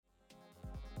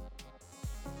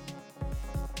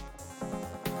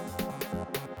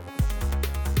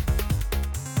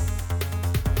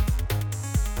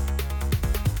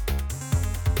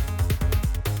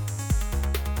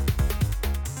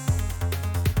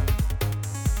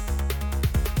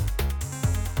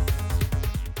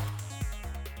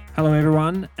Hello,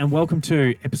 everyone, and welcome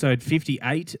to episode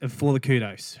 58 of For the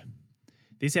Kudos.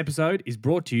 This episode is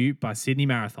brought to you by Sydney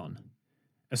Marathon.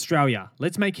 Australia,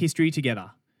 let's make history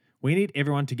together. We need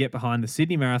everyone to get behind the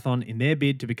Sydney Marathon in their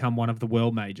bid to become one of the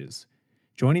world majors,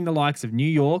 joining the likes of New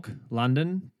York,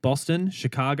 London, Boston,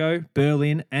 Chicago,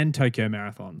 Berlin, and Tokyo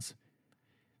marathons.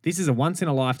 This is a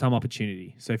once-in-a-lifetime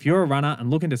opportunity, so if you're a runner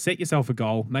and looking to set yourself a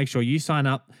goal, make sure you sign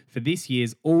up for this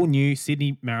year's all-new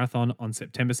Sydney Marathon on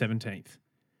September 17th.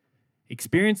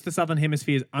 Experience the Southern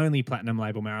Hemisphere's only platinum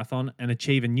label marathon and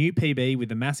achieve a new PB with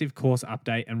a massive course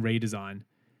update and redesign.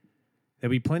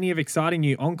 There'll be plenty of exciting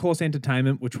new on-course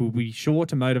entertainment which will be sure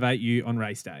to motivate you on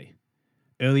race day.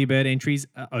 Early bird entries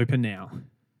are open now.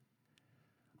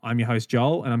 I'm your host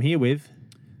Joel and I'm here with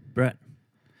Brett.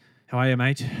 How are you,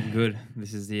 mate? Good.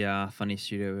 This is the funniest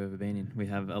studio we've ever been in. We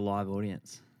have a live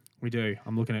audience. We do.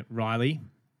 I'm looking at Riley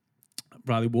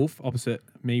Wolf opposite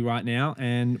me right now,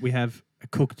 and we have a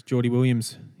cooked Geordie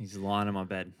Williams. He's lying on my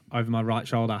bed. Over my right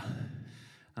shoulder.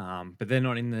 But they're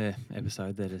not in the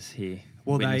episode. They're just here.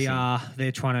 Well,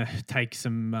 they're trying to take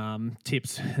some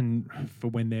tips and for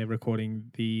when they're recording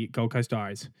the Gold Coast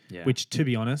Diaries, which, to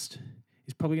be honest,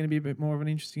 is probably going to be a bit more of an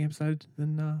interesting episode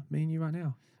than me and you right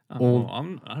now. I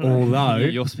don't know.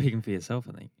 You're speaking for yourself,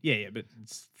 I think. Yeah, but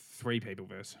it's three people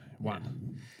versus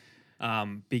one. Yeah.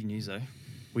 Big news, though.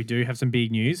 We do have some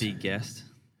big news. Big guest.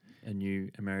 A new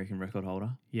American record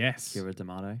holder. Yes. Keira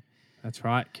D'Amato. That's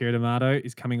right. Keira D'Amato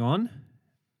is coming on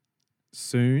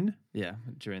soon. Yeah,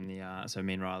 during the... so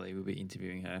me and Riley will be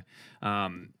interviewing her,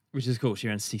 which is cool. She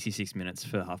ran 66 minutes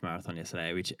for the half marathon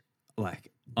yesterday, which,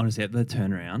 like, honestly, at the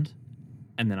turnaround...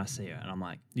 And then I see her, and I'm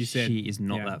like, she is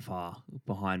not that far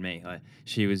behind me. Like,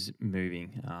 she was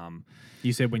moving.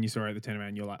 You said when you saw her at the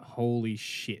turnaround, you're like, holy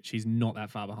shit, she's not that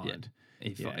far behind.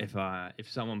 Yeah.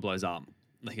 If someone blows up,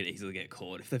 they could easily get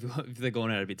caught. If they're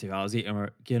going out a bit too hard, I was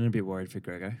getting a bit worried for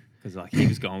Grego because like he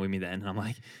was going with me then, and I'm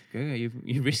like, Grego,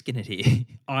 you're risking it here.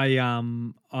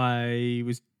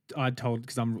 I'd told,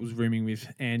 because I was rooming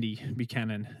with Andy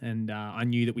Buchanan, and I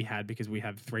knew that we had, because we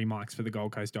have 3 mics for the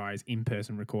Gold Coast Diaries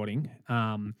in-person recording,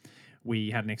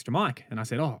 we had an extra mic. And I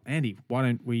said, oh, Andy, why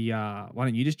don't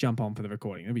you just jump on for the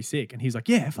recording? It'll be sick. And he's like,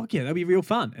 yeah, fuck yeah, that'll be real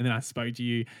fun. And then I spoke to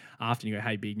you after, and you go,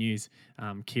 hey, big news,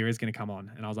 Keira's going to come on.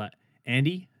 And I was like,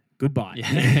 Andy, goodbye.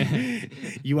 Yeah.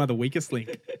 You are the weakest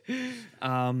link.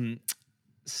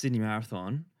 Sydney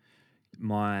Marathon,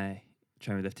 my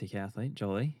train with FTK athlete,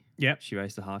 Jolie. Yep. She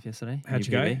raced a half yesterday. How'd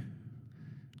you go?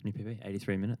 New PB,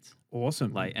 83 minutes.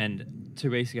 Awesome. Like, and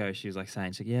 2 weeks ago, she was like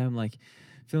saying, she's like, yeah, I'm like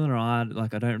feeling all right.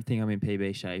 Like, I don't think I'm in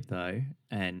PB shape though.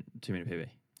 And 2-minute PB.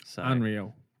 So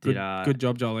unreal. Good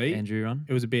job, Jolie. Andrew run?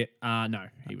 It was a bit, no,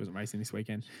 he wasn't racing this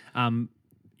weekend.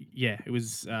 It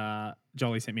was,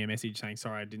 Jolie sent me a message saying,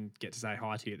 sorry, I didn't get to say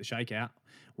hi to you at the shakeout.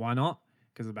 Why not?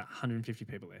 Because there's about 150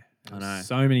 people there. I know.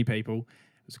 So many people.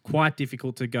 It was quite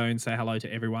difficult to go and say hello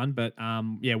to everyone, but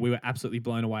we were absolutely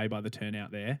blown away by the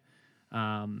turnout there.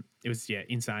 It was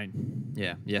insane.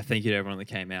 Yeah. Thank you to everyone that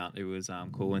came out. It was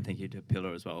cool, and thank you to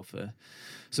Pillar as well for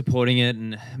supporting it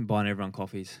and buying everyone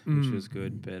coffees, which was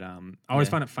good. But I always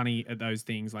find it funny at those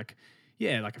things, like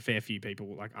a fair few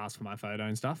people like ask for my photo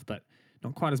and stuff, but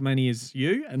not quite as many as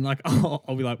you. And like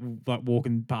I'll be like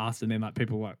walking past, and then like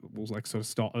people will like sort of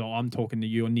stop. Oh, I'm talking to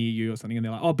you or near you or something, and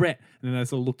they're like, oh, Brett, and then they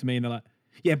sort of look to me and they're like,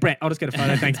 yeah, Brett, I'll just get a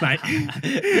photo. Thanks, mate.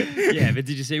 Yeah, but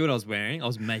did you see what I was wearing? I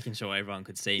was making sure everyone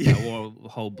could see me. I wore a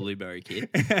whole blueberry kit.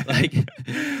 Like,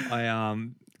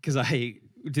 because I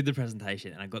did the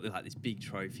presentation and I got this big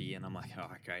trophy, and I'm like, oh,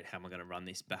 great, how am I going to run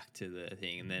this back to the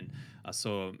thing? And then I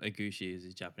saw Agushi, who's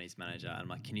his Japanese manager, and I'm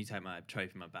like, can you take my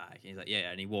trophy in my bag? And he's like,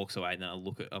 yeah. And he walks away, and then I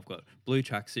look at, I've got blue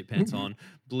tracksuit pants on,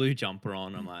 blue jumper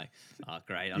on. I'm like, oh,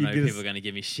 great. I know people are going to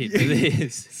give me shit for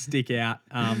this. Stick out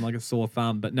like a sore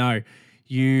thumb. But no,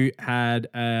 you had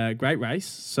a great race.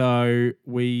 So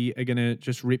we are going to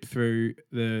just rip through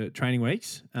the training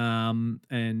weeks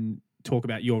and talk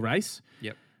about your race.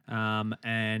 Yep.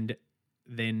 And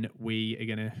then we are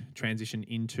going to transition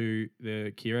into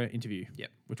the Keira interview,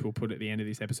 which we'll put at the end of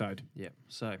this episode. Yep.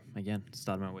 So, again,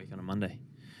 started my week on a Monday,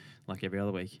 like every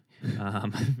other week.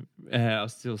 I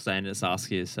was still staying at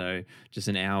Saskia, so just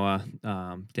an hour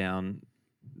down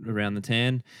around the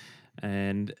tan,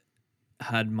 and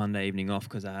had Monday evening off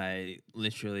because I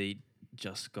literally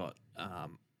just got... I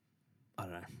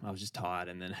don't know. I was just tired,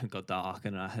 and then it got dark,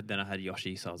 and then I had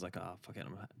Yoshi, so I was like, "Oh fuck it,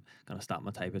 I'm gonna start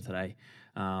my taper today."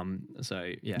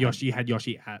 So yeah, you had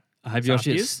Yoshi at. I have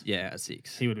Yoshi at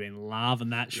 6. He would have been loving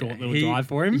that short little drive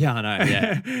for him. Yeah, I know.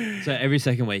 Yeah. So every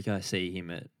second week I see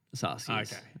him at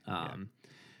Saskia's. Okay.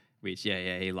 Which,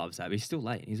 he loves that. But he's still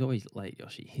late. He's always late,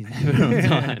 Yoshi. He's never on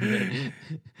time.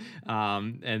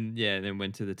 And then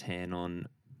went to the tan on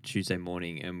Tuesday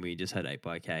morning, and we just had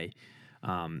 8x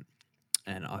and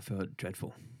I felt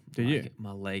dreadful. Did you?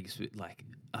 My legs,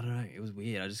 I don't know. It was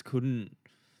weird. I just couldn't.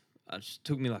 It just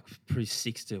took me pretty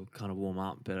 6 to kind of warm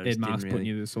up. But I just Ed Mark's didn't putting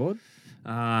you to the sword?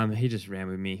 He just ran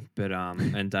with me, but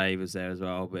and Dave was there as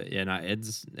well. But yeah, no, Ed,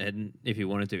 if he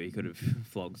wanted to, he could have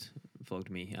flogged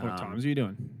me. What times are you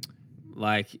doing?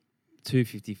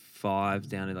 2:55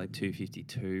 down to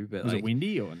 2:52. But was it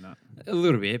windy or not? A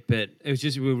little bit, but it was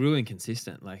just we were really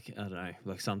inconsistent. I don't know.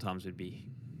 Sometimes it'd be,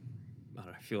 I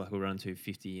don't know, feel like we're running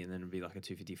 2:50 and then it'd be a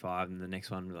 2:55, and the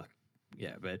next one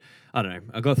but I don't know.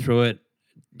 I got through it.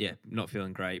 Yeah, not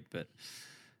feeling great, but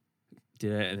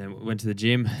did it, and then went to the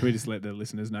gym. Can we just let the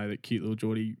listeners know that cute little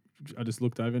Geordie, I just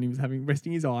looked over and he was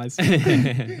resting his eyes.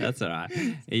 That's all right.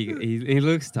 He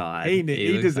looks tired.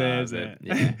 He deserves it.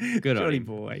 Yeah, good on Geordie him.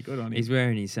 boy, good on him. He's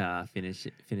wearing his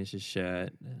finishes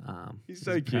shirt. He's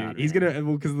so cute. He's gonna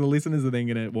because the listeners are then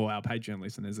gonna our Patreon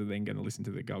listeners are then gonna listen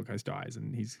to the Gold Coast Diaries,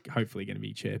 and he's hopefully gonna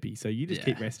be chirpy. So you just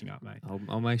keep resting up, mate.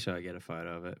 I'll make sure I get a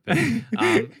photo of it. But,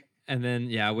 and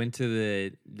then I went to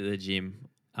the gym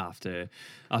after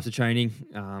training.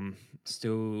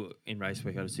 Still in race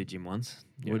week, I just do gym once.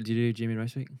 Yeah. What did you do, gym in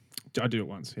race week? I do it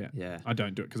once, yeah. Yeah. I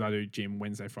don't do it because I do gym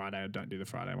Wednesday, Friday. I don't do the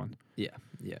Friday one. Yeah.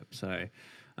 So,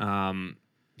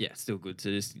 still good to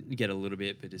just get a little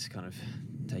bit, but just kind of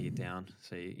take it down.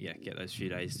 So, get those few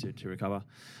days to recover.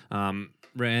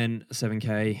 Ran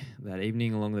 7K that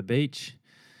evening along the beach.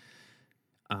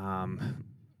 And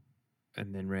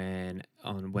then ran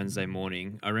on Wednesday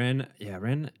morning. I ran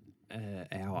an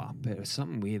hour, but it was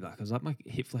something weird. It was my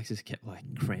hip flexors kept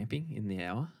cramping in the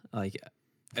hour.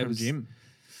 From gym.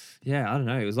 Yeah, I don't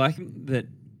know. It was that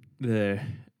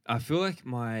I feel like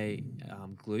my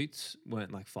glutes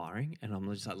weren't firing, and I'm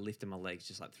just lifting my legs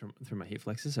just through my hip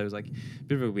flexors. So it was a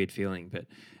bit of a weird feeling.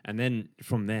 And then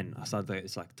from then I started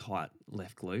this tight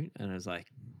left glute, and it was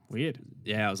weird.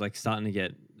 Yeah, I was starting to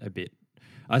get a bit.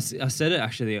 I said it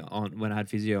actually when I had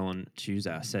physio on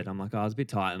Tuesday. I said I was a bit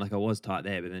tight, and I was tight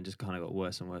there, but then just kind of got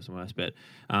worse and worse and worse. But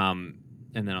and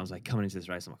then I was coming into this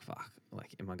race, I'm fuck,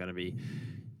 am I going to be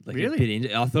really? A bit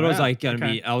injured? I thought I was going to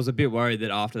okay. be. I was a bit worried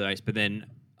that after the race, but then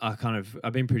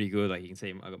I've been pretty good. You can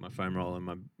see, I got my foam roller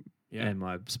and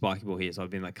my spiky ball here, so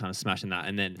I've been kind of smashing that.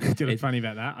 And then it's funny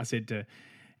about that. I said to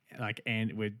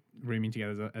and we're rooming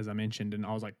together as I mentioned, and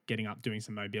I was getting up doing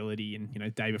some mobility,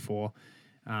 and day before.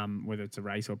 Whether it's a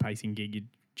race or pacing gig, you're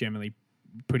generally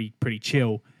pretty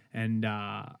chill and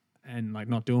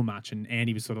not doing much. And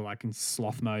Andy was sort of in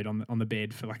sloth mode on the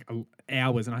bed for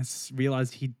hours, and I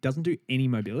realized he doesn't do any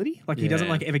mobility. He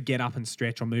doesn't ever get up and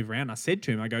stretch or move around. I said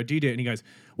to him, I go, "Do you do it?" And he goes,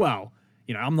 "Well,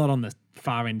 I'm not on the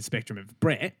far end spectrum of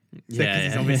Brett."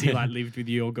 He's obviously lived with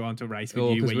you or gone to a race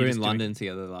with you. Because we were in London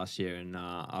together last year, and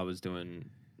I was doing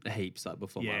heaps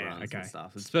before my runs and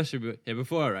stuff. Especially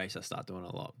before I race, I start doing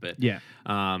a lot. But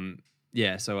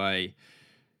so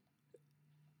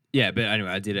but anyway,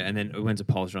 I did it, and then I went to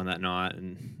Pulse Run that night,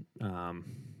 and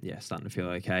starting to feel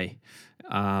okay.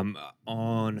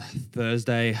 On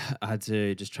Thursday, I had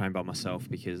to just train by myself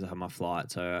because I had my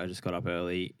flight, so I just got up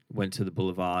early, went to the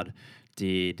Boulevard,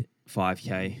 did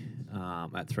 5K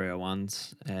at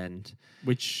 301s, and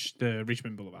which the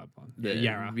Richmond Boulevard one, the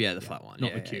Yarra, the flat one,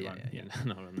 not the Q one,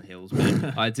 not on the hills.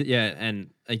 But I did, and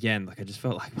again, I just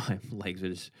felt my legs were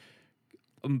just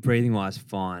breathing wise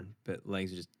fine, but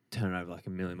legs were just turning over a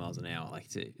million miles an hour,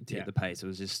 to hit the pace. It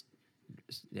was just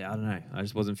I don't know. I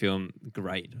just wasn't feeling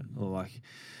great or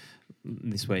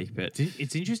this week. But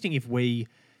it's interesting if we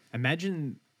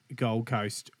imagine Gold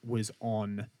Coast was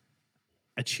on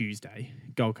a Tuesday,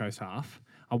 Gold Coast half.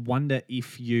 I wonder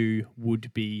if you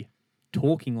would be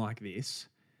talking like this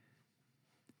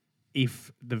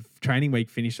if the training week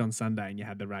finished on Sunday and you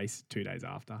had the race 2 days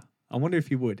after. I wonder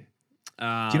if you would. Do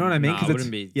you know what I mean? No, I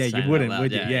wouldn't be. Yeah, you wouldn't,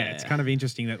 would you? Yeah, it's kind of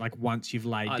interesting that once you've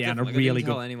laid down a I really didn't good.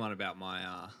 tell anyone about my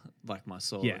my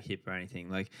sore hip or anything.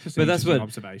 But that's what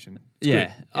observation.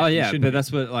 It's good. But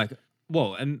that's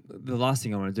what and the last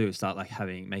thing I want to do is start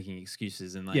making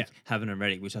excuses and having them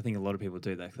ready, which I think a lot of people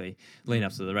do. They lean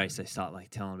up to the race, they start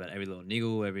telling about every little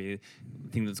niggle,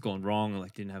 everything that's gone wrong, or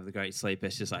didn't have the great sleep.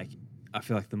 It's just I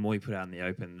feel the more you put out in the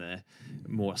open, the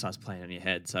more it starts playing on your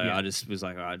head. So I just was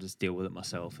all right, just deal with it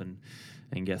myself and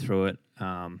get through it.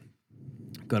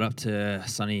 Got up to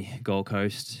sunny Gold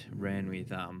Coast, ran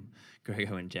with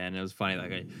Grego and Jan. It was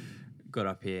funny, got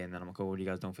up here, and then I'm like, "Oh, what are you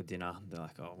guys doing for dinner?" They're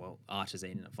like, "Oh, well, Arch is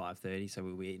eating at 5:30, so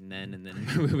we'll be eating then." And then and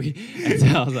so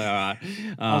I was like, "All right."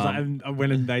 I was like, and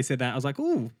when they said that, I was like,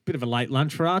 "Oh, bit of a late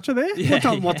lunch for Archer there.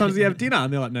 Yeah, What time does he have dinner?"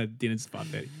 And they're like, "No, dinner's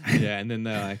 5:30." Yeah, and then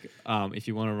they're like, "If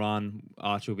you want to run,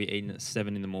 Arch will be eating at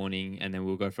 7 in the morning, and then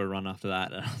we'll go for a run after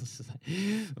that." And I was just like,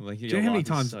 "I'm like, you know how many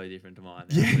times so different to mine?"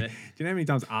 Yeah. Do you know how many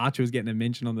times Archer was getting a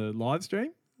mention on the live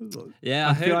stream? Yeah,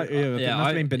 I feel like it must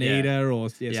have been Bonita or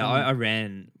I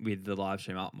ran with the live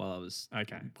stream up while I was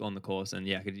Okay. on the course, and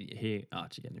I could hear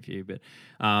Archie getting a few. But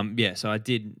so I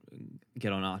did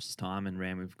get on Archie's time and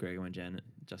ran with Gregor and Jen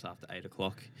just after 8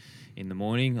 o'clock in the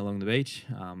morning along the beach.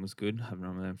 It was good. Haven't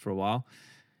run with them for a while.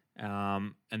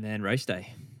 And then race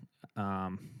day,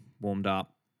 warmed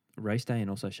up, race day,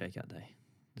 and also shakeout day.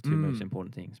 The two most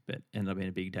important things, but ended up being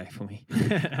a big day for me.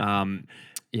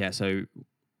 So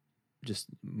just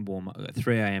warm up.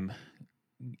 3 a.m.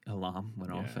 alarm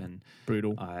went off, and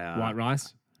brutal. White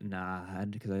rice? Nah, I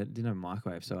had, because I didn't have a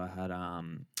microwave, so I had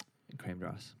creamed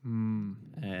rice.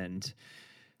 And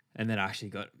then I actually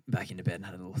got back into bed and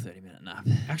had a little 30-minute nap.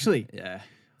 Actually? Yeah.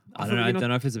 I don't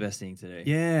know if it's the best thing to do.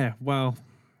 Yeah, well,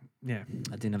 yeah.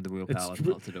 I didn't have the willpower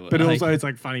not to do it. But also, it's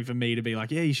like funny for me to be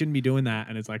like, yeah, you shouldn't be doing that.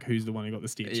 And it's like, who's the one who got the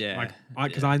stitch? Yeah.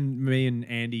 Because me and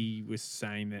Andy was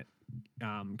saying that,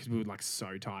 because we were like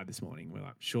so tired this morning. We're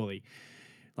like, surely,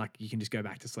 like you can just go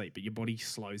back to sleep, but your body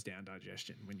slows down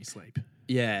digestion when you sleep.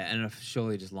 Yeah, and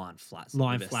surely just lying flat.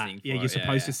 Lying flat. Yeah, you're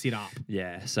supposed to sit up.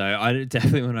 Yeah, so I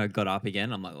definitely, when I got up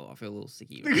again, I'm like, oh, I feel a little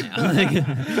sicky right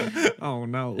now. Oh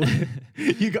no!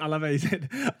 I love how you said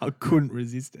I couldn't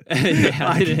resist it.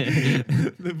 Yeah,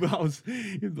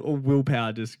 all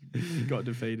willpower just got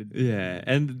defeated. Yeah,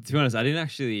 and to be honest, I didn't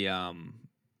actually.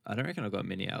 I don't reckon I got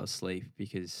many hours sleep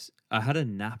because I had a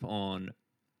nap on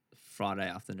Friday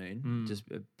afternoon, just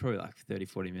probably like 30,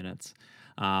 40 minutes.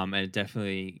 And it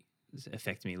definitely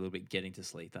affected me a little bit getting to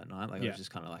sleep that night. Like I was just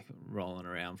kind of like rolling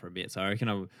around for a bit. So I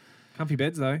reckon comfy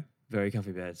beds though. Very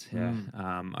comfy beds, yeah.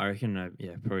 I reckon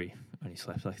probably only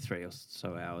slept like 3 or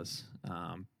so hours.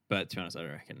 But to be honest, I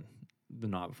don't reckon the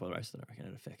night before the race, I don't reckon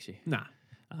it affects you. Nah.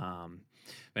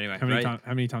 But anyway, how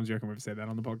many times do you reckon we've said that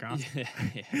on the podcast?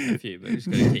 Yeah, a few, but just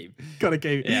gotta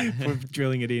keep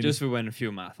drilling it in. Just for when a few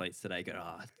of my athletes today go,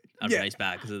 I raced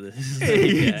bad because of this.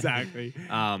 Exactly.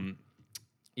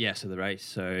 So the race.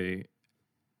 So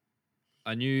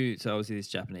I knew. So obviously this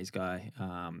Japanese guy,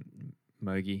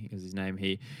 Mogi is his name.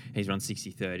 He's run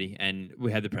 60-30, and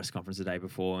we had the press conference the day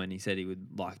before, and he said he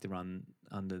would like to run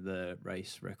under the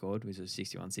race record, which was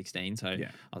 61-16. So I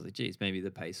was like, geez, maybe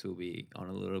the pace will be on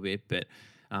a little bit, but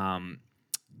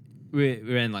we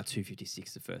ran like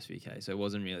 2:56 the first few K, so it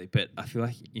wasn't really. But I feel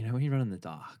like, when you run in the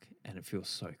dark and it feels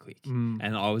so quick, and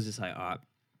I was just like, all right,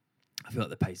 I feel like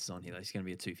the pace is on here. Like it's going to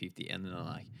be a 2:50, and then I'm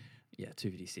like,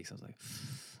 2:56. I was like,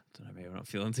 I don't know, maybe I'm not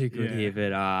feeling too good here,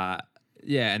 but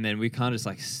and then we kind of just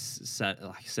like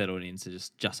settled into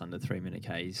just under 3 minute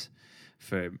Ks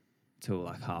till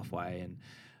like halfway, and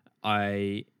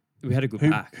we had a good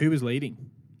pack. Who was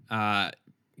leading?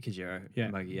 Keira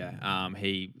D'Amato,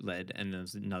 he led, and there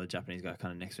was another Japanese guy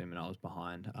kind of next to him, and I was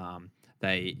behind. I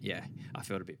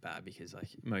felt a bit bad because like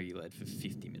Mogi led for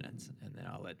 50 minutes, and then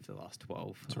I led for the last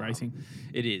 12. It's racing.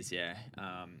 It is, yeah.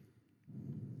 I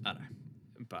don't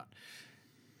know, but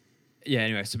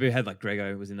anyway, so we had like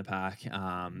Grego was in the pack,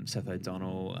 Seth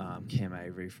O'Donnell, Cam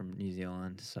Avery from New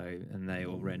Zealand, and they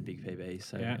all ran big PBs.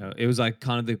 So it was like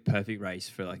kind of the perfect race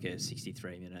for like a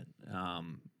 63-minute,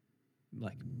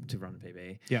 like to run a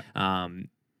PB. Yeah.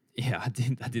 I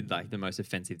did like the most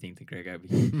offensive thing to Grego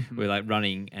because we're like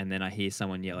running, and then I hear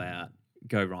someone yell out,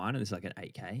 "Go Ryan!" and it's like an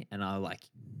 8K, and I like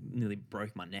nearly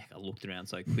broke my neck. I looked around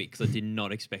so quick because I did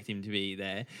not expect him to be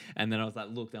there, and then I was like,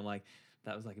 I'm like,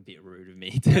 that was like a bit rude of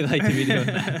me to be doing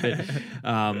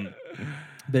that.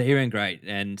 But he ran great,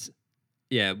 and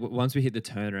once we hit the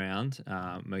turnaround,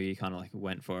 Mogi kind of like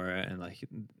went for it and like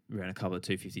ran a couple of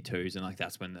 2:52s, and like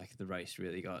that's when like the race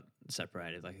really got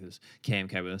separated. Like it was Cam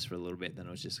came with us for a little bit, then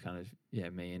it was just kind of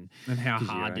me and. And how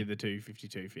hard did the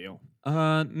 2:52 feel?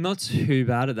 Not too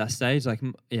bad at that stage. Like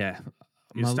you're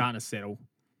starting to settle.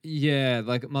 Yeah,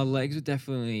 like my legs were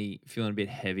definitely feeling a bit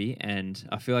heavy, and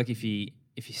I feel like if he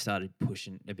started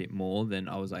pushing a bit more, then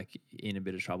I was like in a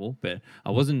bit of trouble. But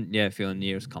I wasn't feeling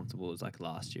near as comfortable as like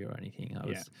last year or anything. I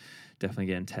was definitely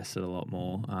getting tested a lot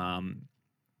more.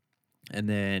 And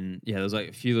then there was like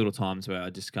a few little times where I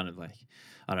just kind of like,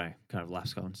 I don't know, kind of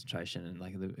lapsed concentration, and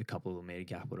like a couple of meter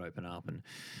gap would open up,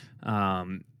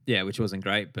 and which wasn't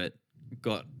great, but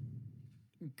got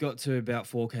got to about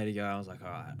 4K to go. I was like, all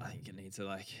right, I think I need to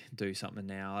like do something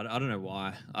now. I don't know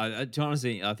why. To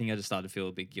honestly, I think I just started to feel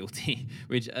a bit guilty,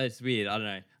 which it's weird. I don't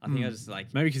know. I think I just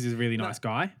like maybe because he's a really nice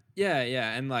guy.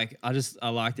 yeah, and like I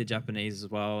like the Japanese as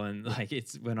well, and like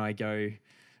it's when I go.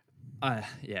 I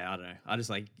don't know. I just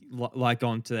like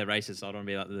going to their races. So I don't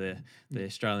want to be like the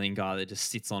Australian guy that just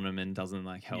sits on them and doesn't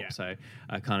like help. Yeah. So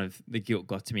I kind of the guilt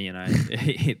got to me, and I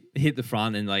hit the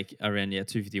front and like I ran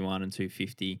 251 and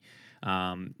 250.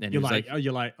 And You're like,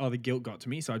 the guilt got to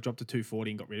me, so I dropped to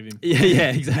 240 and got rid of him.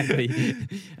 yeah, exactly.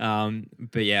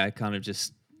 But yeah, I kind of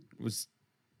just was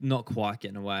not quite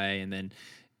getting away, and then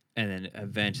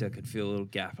eventually I could feel a little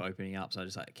gap opening up, so I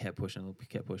just like kept pushing,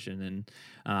 and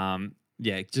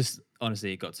just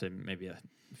honestly, it got to maybe a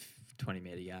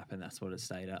 20-meter gap, and that's what it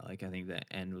stayed at. Like I think the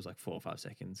end was like 4 or 5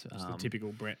 seconds. Just the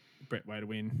typical Brett way to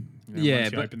win. Once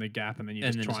you open the gap and then you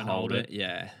just try and hold it.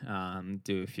 Yeah,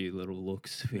 do a few little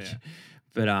looks, which, Yeah.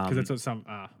 but because that's what some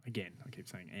again I keep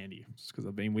saying Andy just because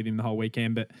I've been with him the whole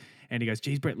weekend. But Andy goes,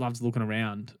 "Geez, Brett loves looking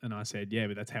around," and I said, "Yeah,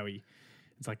 but that's how he."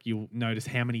 It's like you'll notice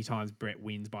how many times Brett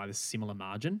wins by the similar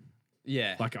margin.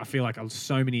 yeah, Like I feel like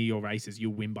so many of your races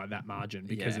you'll win by that margin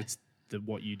because it's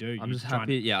what you do. I'm just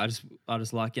happy. Yeah, I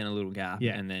just like getting a little gap,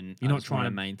 and then you're not trying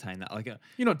to maintain that. Like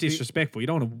you're not disrespectful. You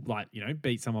don't want to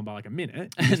beat someone by like a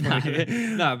minute.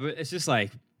 No, but it's just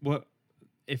like what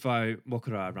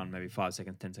could I run maybe 5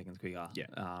 seconds, 10 seconds quicker? Yeah.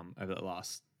 Over the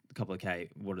last couple of K,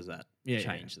 what does that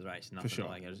change the race? Nothing. For sure.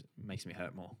 Like it just makes me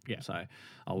hurt more. Yeah. So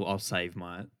I'll save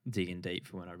my digging deep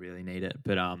for when I really need it.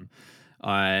 But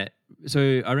I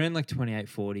ran like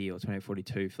 28:40 or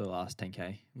 28:42 for the last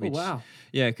 10K. Which, wow.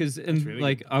 Yeah, because really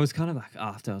like good. I was kind of like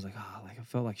after I was like, like I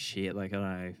felt like shit. Like I don't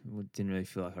know, didn't really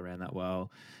feel like I ran that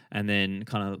well. And then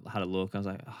kind of had a look. I was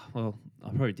like, well, I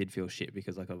probably did feel shit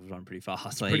because like I was running pretty fast.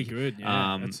 It's pretty good.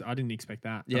 Yeah, I didn't expect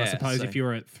that. But I suppose if you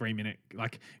were at 3 minute,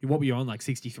 like what were you on, like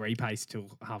 63 pace till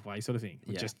halfway sort of thing?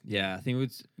 I think it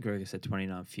was Gregor said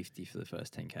 29:50 for the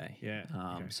first 10K. Yeah.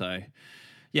 So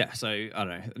I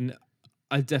don't know.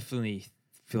 I definitely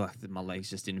feel like my legs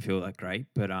just didn't feel that great,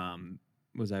 but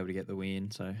was able to get the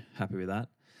win, so happy with that.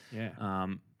 Yeah.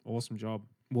 Awesome job.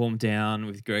 Warmed down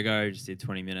with Grego, just did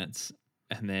 20 minutes,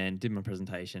 and then did my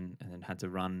presentation, and then had to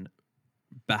run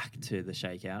back to the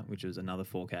shakeout, which was another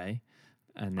 4K.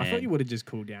 And then, I thought you would have just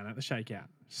cooled down at the shakeout.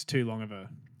 It's too long of a...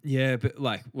 Yeah, but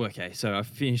like, okay, so I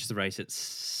finished the race at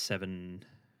 7:30,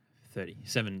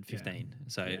 7:15,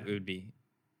 so it would be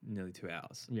nearly 2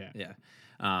 hours. Yeah.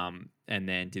 And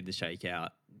then did the shakeout,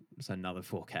 so another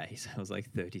 4K, so it was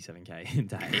like 37K a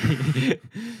day.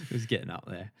 It was getting up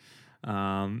there.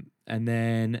 And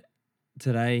then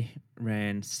today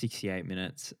ran 68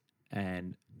 minutes,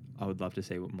 and I would love to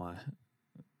see what my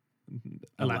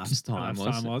elapsed time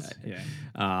was.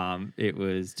 Yeah. It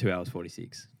was 2 hours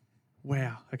 46.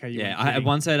 Wow. Okay. At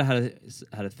one stage I had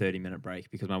a 30-minute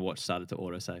break because my watch started to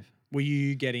autosave. Were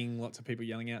you getting lots of people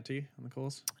yelling out to you on the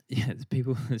course? Yeah, it's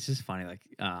people. It's just funny, like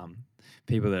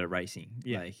people that are racing.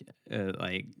 Yeah.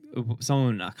 Like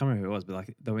someone, I can't remember who it was, but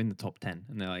like they were in the top 10,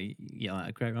 and they're like yelling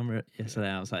out, "Great run yesterday."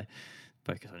 I was like,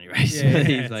 "Focus on your race." Yeah,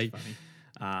 He's like,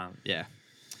 funny. yeah.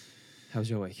 How was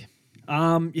your week?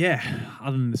 Yeah.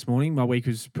 Other than this morning, my week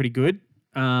was pretty good.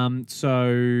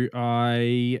 So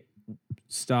I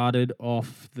started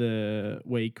off the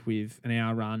week with an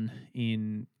hour run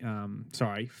in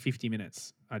 50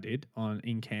 minutes I did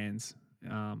in Cairns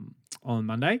on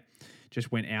Monday.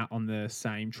 Just went out on the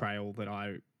same trail that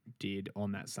I did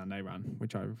on that Sunday run,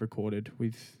 which I recorded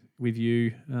with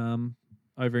you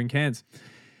over in Cairns.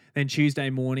 Then Tuesday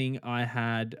morning I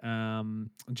had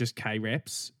just K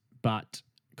reps, but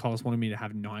Collis wanted me to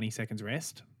have 90 seconds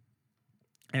rest.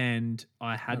 And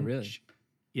I hadn't... really?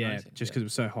 Yeah, just because it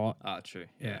was so hot. True.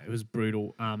 Yeah, it was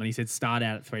brutal. And he said start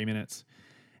out at 3 minutes.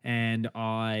 And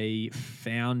I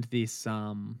found this,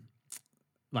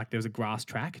 like there was a grass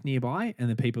track nearby, and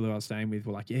the people that I was staying with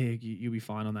were like, yeah, you'll be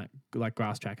fine on that like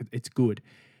grass track. It's good.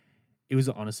 It was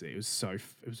honestly, it was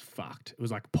fucked. It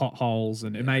was like potholes,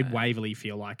 and it made Waverley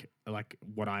feel like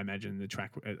what I imagine the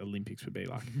track at Olympics would be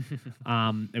like.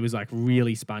 It was like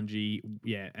really spongy,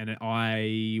 and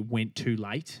I went too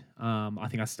late. I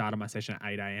think I started my session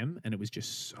at 8 a.m. and it was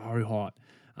just so hot.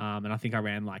 And I think I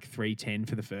ran like 3:10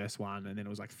 for the first one, and then it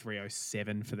was like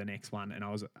 3:07 for the next one, and I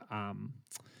was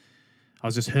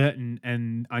just hurting,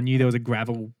 and I knew there was a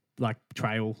gravel like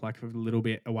trail like a little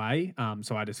bit away,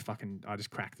 so I just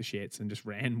cracked the shits and just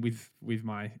ran with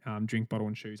my drink bottle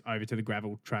and shoes over to the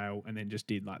gravel trail, and then just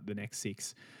did like the next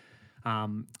 6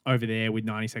 over there with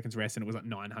 90 seconds rest, and it was like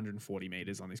 940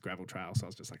 meters on this gravel trail, so I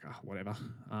was just like, whatever,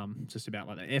 just about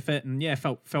like the effort, and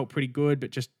felt pretty good, but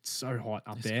just so hot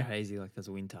up there. It's crazy, like there's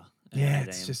winter Yeah, 8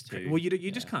 it's a.m. just to- well, you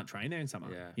yeah. just can't train there in summer.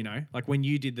 Yeah. You know, like when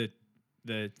you did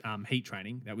the heat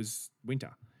training, that was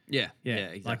winter. Yeah, Yeah,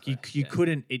 exactly. Like you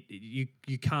couldn't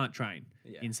you can't train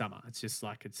Yeah. in summer. It's just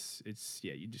like it's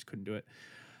you just couldn't do it.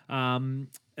 And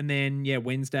then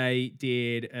Wednesday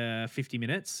did 50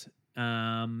 minutes.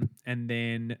 And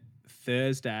then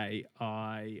Thursday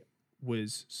I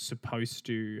was supposed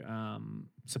to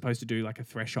do like a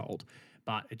threshold,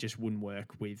 but it just wouldn't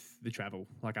work with the travel.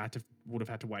 Like I would have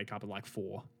had to wake up at like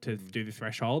 4 to do the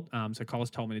threshold. So Collis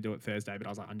told me to do it Thursday, but I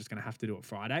was like, I'm just going to have to do it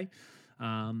Friday.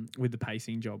 With the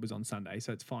pacing job was on Sunday,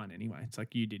 so it's fine anyway. It's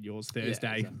like you did yours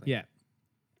Thursday. exactly. Yeah.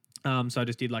 So I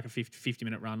just did like a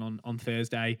 50-minute run on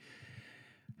Thursday.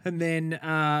 And then,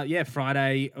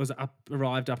 Friday I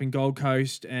arrived up in Gold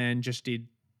Coast and just did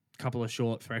a couple of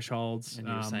short thresholds. And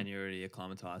you were saying you're already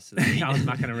acclimatized to the I was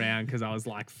mucking around because I was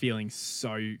like feeling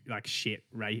so like shit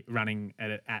running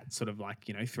at sort of like,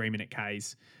 3-minute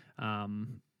Ks.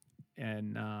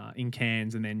 And in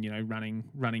Cairns, and then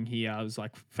running here, I was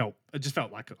like it just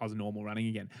felt like I was normal running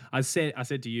again. I said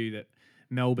to you that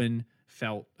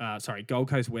Gold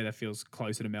Coast weather feels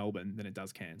closer to Melbourne than it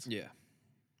does Cairns. Yeah.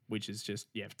 Which is just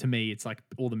to me it's like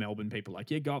all the Melbourne people are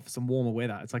like go out for some warmer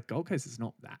weather. It's like Gold Coast is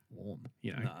not that warm,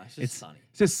 No, it's just sunny.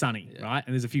 It's just sunny, Yeah. right?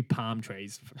 And there's a few palm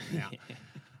trees out.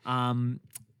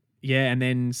 And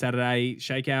then Saturday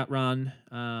shakeout run,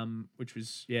 which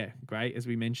was great, as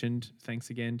we mentioned.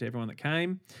 Thanks again to everyone that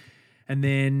came. And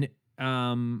then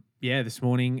this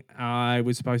morning I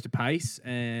was supposed to pace,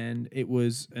 and it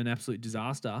was an absolute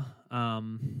disaster. I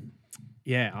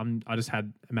just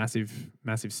had a massive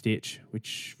stitch,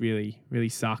 which really really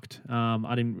sucked.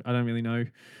 I don't really know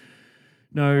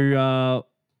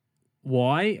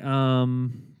why.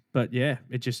 But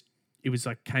it was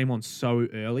like came on so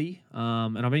early.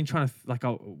 And I've been trying to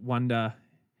I wonder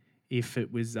if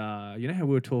it was how we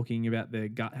were talking about the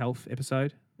gut health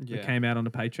episode that came out on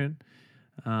the Patreon.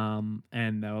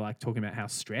 And they were like talking about how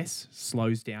stress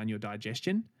slows down your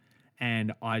digestion.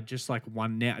 And I just now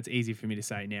it's easy for me to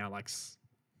say now,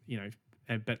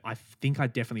 but I think I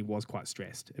definitely was quite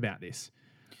stressed about this.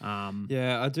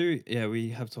 I do. Yeah, we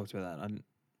have talked about that.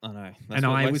 I know. That's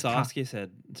and what, I was Saskia said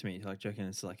to me, do you reckon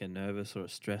it's like a nervous or a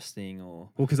stress thing or?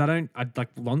 Well, because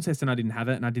Launceston, I didn't have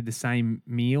it, and I did the same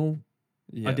meal.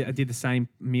 Yeah. I did the same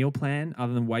meal plan,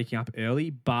 other than waking up early.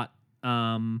 But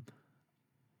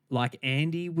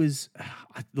Andy was,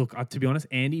 to be honest,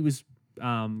 Andy was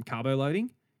carbo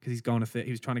loading because he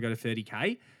was trying to go to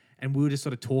 30K, and we were just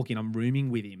sort of talking. I'm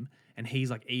rooming with him, and he's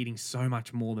like eating so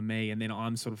much more than me, and then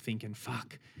I'm sort of thinking,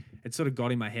 fuck. It sort of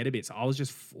got in my head a bit, so I was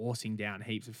just forcing down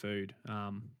heaps of food.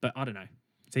 But I don't know.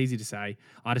 It's easy to say.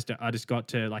 I just got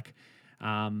to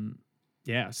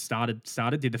started,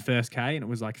 did the first K, and it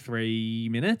was like 3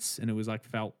 minutes, and it was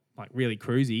felt like really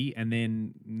cruisy. And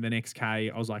then the next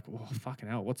K, I was like, oh, fucking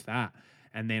hell, what's that?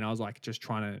 And then I was just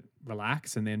trying to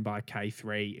relax. And then by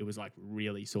K3, it was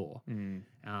really sore. And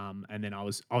then I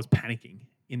was panicking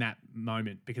in that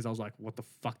moment because I was like, what the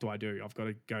fuck do I do? I've got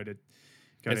to go to.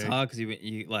 It's hard because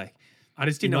you I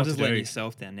just didn't know what to do. letting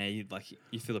yourself down now. You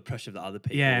feel the pressure of the other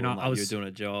people. Yeah, and I was you're doing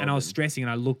a job, and I was stressing. And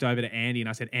I looked over to Andy, and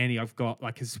I said, "Andy, I've got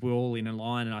because we're all in a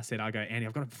line." And I said, Andy,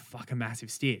 I've got a fucking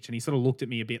massive stitch." And he sort of looked at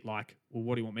me a bit like, "Well,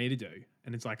 what do you want me to do?"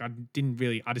 And it's like I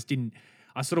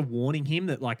was sort of warning him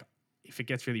that if it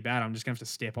gets really bad, I'm just gonna have to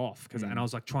step off and I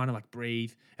was trying to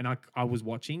breathe, and I was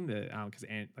watching the because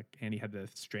Andy had the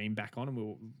stream back on,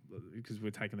 and because we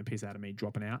were taking the piss out of me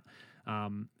dropping out,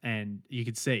 and you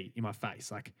could see in my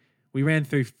face we ran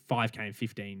through 5K in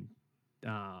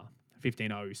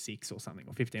 15:06 or something,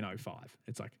 or 15:05.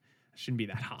 It's it shouldn't be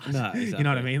that hard. No, exactly. You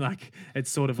know what I mean?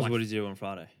 It's sort of what did you do on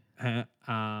Friday? How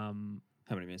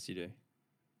many minutes do you do?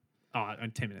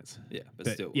 10 minutes. Yeah, but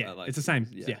still, it's the same.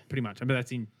 Yeah, pretty much. But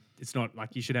that's in. It's not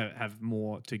you should have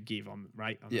more to give on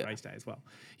the race day as well.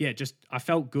 Yeah, just I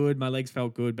felt good. My legs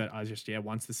felt good, but I was just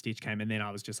once the stitch came, and then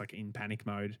I was just in panic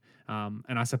mode. And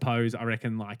I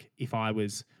reckon if I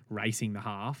was racing the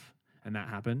half and that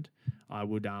happened, I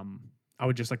would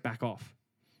just back off.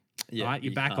 Yeah, right?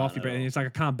 You back off, and it's I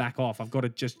can't back off. I've got to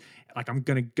just I'm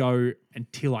gonna go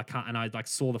until I can't. And I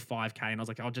saw the 5K, and I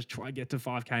was I'll just try to get to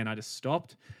 5K, and I just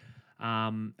stopped.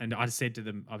 And I said to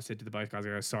them, I've said to the both guys, I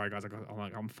go, sorry guys,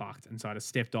 I'm fucked. And so I just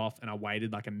stepped off, and I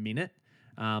waited a minute,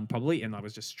 probably, and I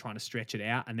was just trying to stretch it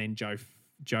out. And then Joe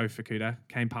Fukuda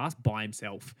came past by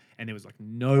himself, and there was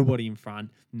nobody in front,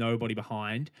 nobody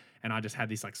behind. And I just had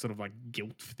this sort of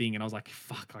guilt thing, and I was like,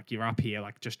 fuck, you're up here,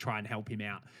 just try and help him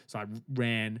out. So I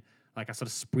ran, I sort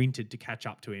of sprinted to catch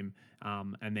up to him,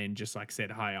 and then just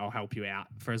said, hey, I'll help you out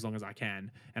for as long as I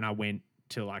can. And I went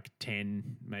to like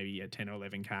 10, maybe 10 or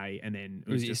 11K. And then it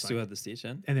Was was you just still like, had the stitch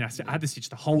then? and then I had the stitch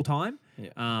the whole time.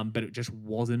 Yeah. But it just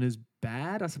wasn't as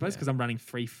bad, I suppose, Yeah. because I'm running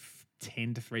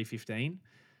 310 to 315.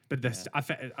 But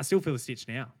Yeah. I still feel the stitch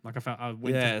now. Like I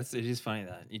went to, It is funny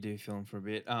that you do feel them for a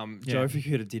bit. Joe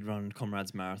Fukuda did run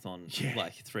Comrades Marathon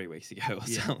like 3 weeks ago or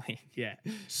something. yeah.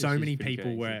 So is many pretty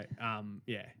people crazy.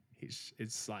 were,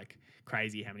 it's like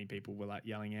crazy how many people were like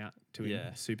yelling out to him.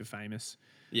 Yeah. Super famous.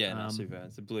 Yeah, no, Um, super.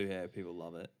 It's the blue hair. People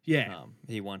love it. Yeah.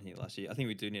 He won here last year. I think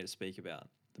we do need to speak about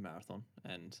the marathon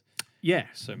and Yeah,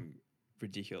 some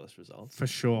ridiculous results. for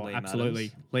sure. Liam Absolutely.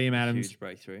 Adams, Liam Adams. Huge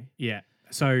breakthrough. Yeah.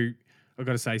 So I've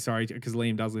got to say, sorry, because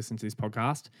Liam does listen to this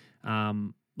podcast.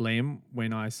 Liam,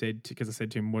 when I said, because I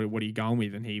said to him, what are you going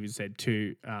with? And he said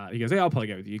he goes, I'll probably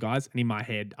go with you guys. And in my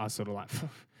head, I was sort of like,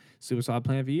 suicide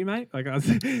plan for you, mate. Like,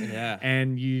 Yeah.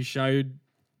 And you showed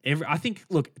I think,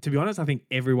 look, to be honest, I think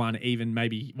everyone, even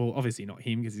maybe, well, obviously not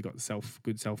him because he's got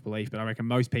good self-belief, but I reckon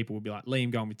most people would be like,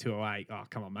 Liam going with 208. Oh,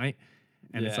 come on, mate.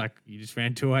 And it's like, you just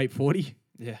ran 208.40.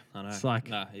 Yeah, I know. It's like,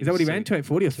 No, is that what he ran?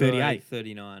 208.40 or 38?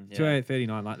 39. Yeah.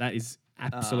 208.39. Like, that is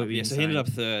absolutely So insane. he ended up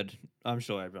third. I'm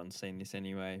sure everyone's seen this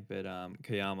anyway, but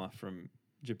Koyama from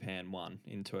Japan won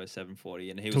in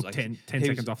 207.40, and he was Took like 10 he was-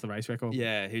 seconds off the race record.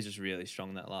 Yeah, he was just really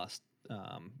strong that last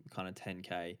kind of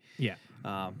 10K. Yeah.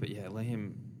 But yeah,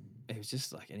 Liam, he was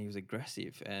just like, and he was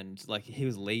aggressive, and like he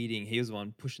was leading. He was the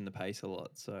one pushing the pace a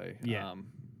lot. So Yeah.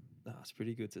 It's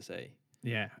pretty good to see.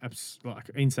 Yeah, like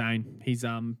insane. He's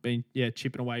been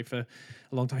chipping away for a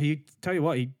long time. Tell you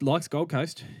what, he likes Gold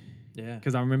Coast Yeah,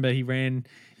 because I remember he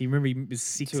was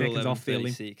 6 seconds off the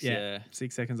Olympic. 2:11:36, yeah.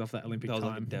 6 seconds off that Olympic that was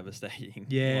time. like a devastating.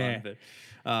 Yeah. one,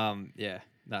 but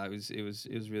no, it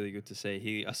was really good to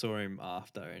see. I saw him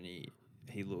after, and he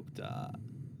looked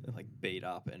like beat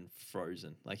up and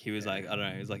frozen. Like he was like, I don't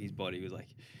know, it was like his body was like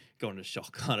going to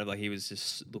shock, kind of like he was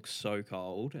just looked so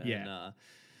cold. And,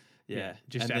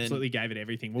 just And then- absolutely gave it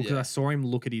everything. Well, because I saw him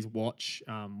look at his watch,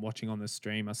 watching on the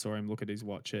stream. I saw him look at his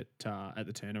watch at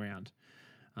the turnaround,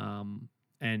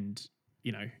 and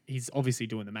he's obviously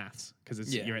doing the maths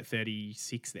because you're at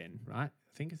 36 then, right?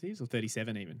 I think it is, or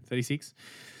 37 even, 36.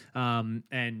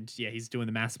 And he's doing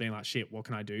the maths, being like, shit, what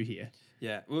can I do here?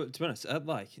 Yeah, well, to be honest, at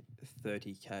like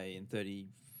 30K and 30K,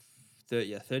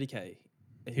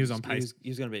 He was on pace. He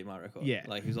was going to beat my record. Yeah.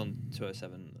 Like he was on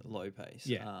 207 low pace.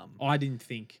 Yeah. I didn't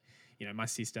think, my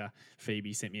sister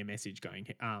Phoebe sent me a message going,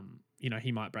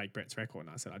 he might break Brett's record.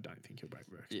 And I said, I don't think he'll break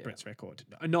Brett's record.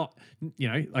 Not,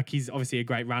 like he's obviously a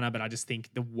great runner, but I just think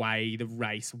the way the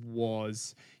race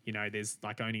was, there's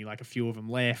like only like a few of them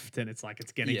left and it's like,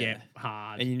 it's going to get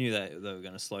hard. And you knew that they were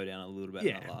going to slow down a little bit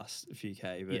in the last few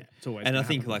K. But it's always and I gonna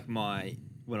think happen. like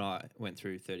when I went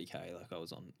through 30K, like I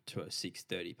was on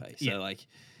 206.30 pace. So like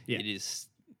it is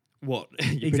what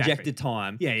your projected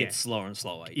time gets slower and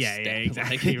slower.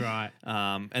 Exactly right.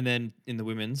 And then in the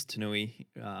women's, Tanui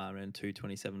ran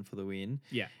 2:27 for the win.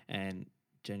 Yeah. And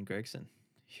Jen Gregson,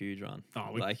 huge run.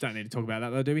 Oh, we like, don't need to talk about that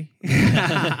though, do we?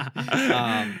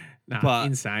 but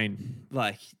insane.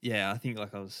 Like, I think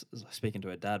like I was speaking to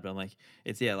her dad, but I'm like,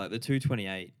 it's like the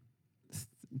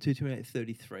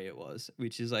 2:28.33 it was,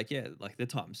 which is like, like the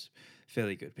time's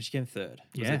fairly good, but she came third,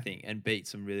 was the thing, and beat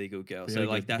some really good girls. Really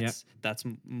so like good, that's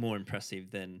more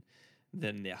impressive than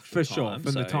the actual For sure, time.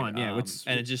 from the time,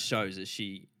 and it just shows that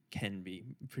she can be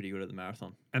pretty good at the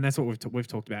marathon. And that's what we've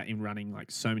talked about in running.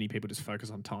 Like so many people just focus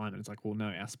on time, and it's like, well, no,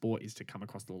 our sport is to come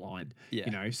across the line.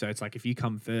 Yeah. So it's like if you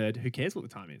come third, who cares what the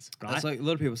time is, right? That's like a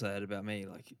lot of people say that about me,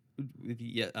 like with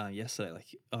yesterday,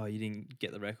 like, oh, you didn't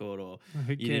get the record, or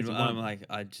Who you cares? didn't. You won. I'm like,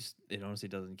 it honestly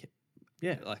doesn't care.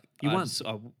 Yeah, Like you won.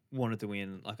 I wanted to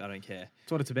win. Like I don't care.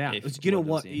 That's what it's about. If Do you know one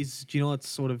what does in. is? Do you know what's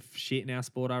sort of shit in our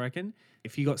sport? I reckon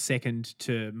if you got second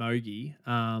to Mogi,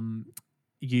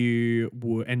 you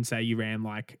would, and say you ran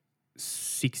like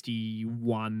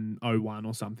 61:01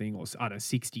 or something, or I don't know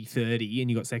 60:30, and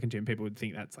you got second to him, people would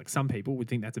think that's like, some people would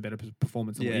think that's a better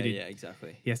performance than what you did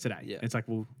exactly. yesterday. Yeah. It's like,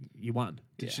 well, you won.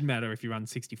 It Yeah. shouldn't matter if you run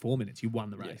 64 minutes. You won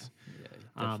the race. Yeah,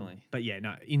 definitely. But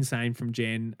insane from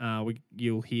Jen.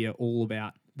 You'll hear all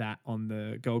about that on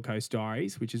the Gold Coast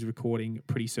Diaries, which is recording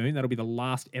pretty soon. That'll be the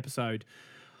last episode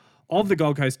of the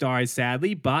Gold Coast Diaries,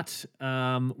 sadly, but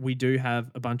we do have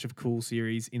a bunch of cool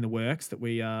series in the works that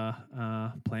we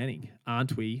are planning,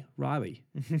 aren't we, Riley?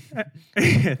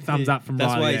 Thumbs up from That's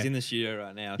Riley. why there. he's in the studio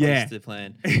right now. Yeah. To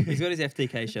plan. He's got his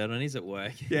FTK shirt on. He's at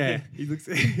work. Yeah, he looks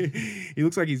like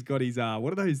he's got his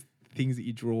what are those things that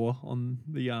you draw on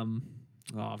the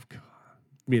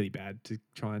really bad to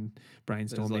try and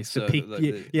brainstorm There's, like, this. so- Pick, like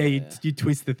yeah, the- yeah, yeah. you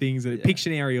twist the things. Yeah.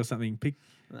 Pictionary or something.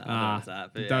 No, I don't know what's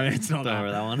that, but don't. yeah. It's not Don't that.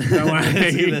 worry that one. Don't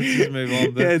worry. Let's just move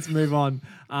on. But Yeah, let's move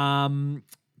on.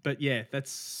 But yeah,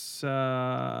 that's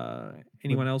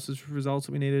anyone else's results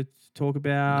that we need to talk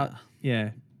about. Nah.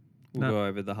 Yeah. We'll No. go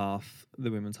over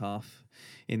the women's half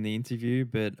in the interview,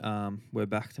 but we're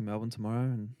back to Melbourne tomorrow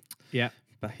and Yeah.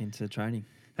 back into training.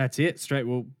 That's it. Straight.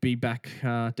 We'll be back.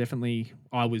 Definitely.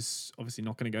 I was obviously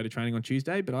not going to go to training on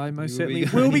Tuesday, but I most You will be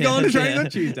certainly will be going, going to training yeah. on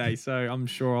Tuesday. So I'm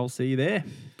sure I'll see you there.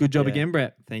 Good job Yeah. again,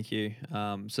 Brett. Thank you.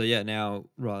 So yeah, now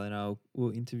Riley and I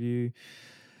will interview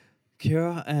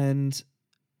Keira, and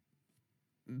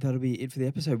that'll be it for the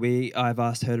episode. I've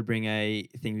asked her to bring a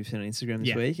thing we've seen on Instagram this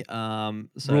Yeah. week.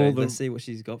 So All the- let's see what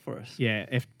she's got for us. Yeah.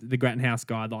 If the Grattan House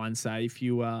guidelines say if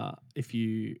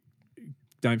you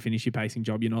don't finish your pacing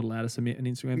job, you're not allowed to submit an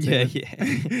Instagram. Yeah,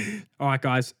 segment. yeah. All right,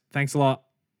 guys. Thanks a lot.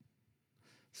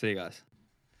 See you guys.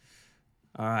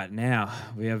 All right, now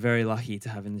we are very lucky to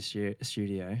have in the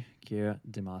studio Keira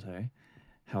D'Amato.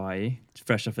 How are you?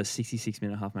 Fresh off a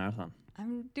 66-minute half marathon.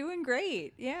 I'm doing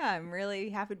great. Yeah, I'm really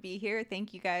happy to be here.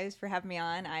 Thank you guys for having me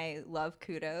on. I love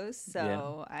kudos,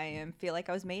 so I feel like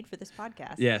I was made for this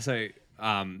podcast. Yeah, so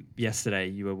yesterday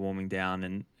you were warming down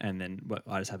and then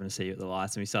I just happened to see you at the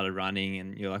lights and we started running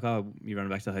and you're like, oh, you're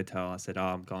running back to the hotel. I said, oh,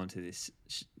 I'm going to this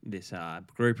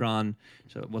group run.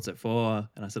 So what's it for?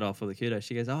 And I said, oh, for the kudos.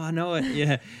 She goes, oh, I know it.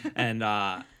 Yeah.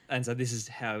 And so this is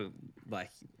how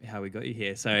we got you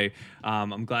here. So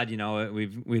I'm glad you know it.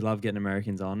 We love getting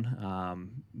Americans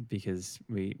on because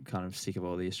we kind of sick of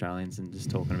all the Australians and just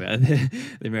talking about the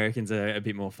Americans are a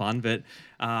bit more fun. But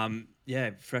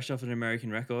yeah, fresh off an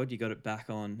American record, you got it back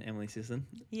on Emily Sisson.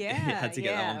 Yeah, had to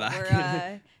get that one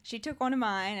back. She took one of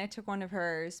mine. I took one of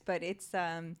hers. But it's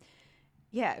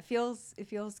yeah, it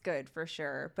feels good for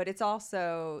sure. But it's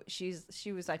also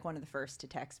she was like one of the first to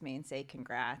text me and say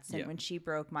congrats. And when she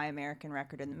broke my American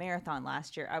record in the marathon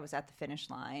last year, I was at the finish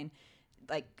line,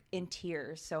 like in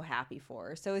tears, so happy for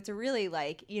her. So it's a really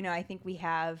I think we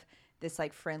have this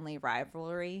like friendly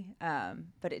rivalry.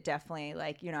 But it definitely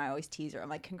I always tease her. I'm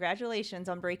like, congratulations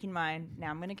on breaking mine. Now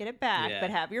I'm gonna get it back,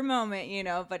 but have your moment,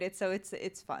 but it's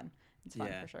fun. It's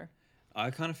fun for sure. I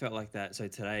kind of felt like that. So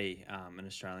today, an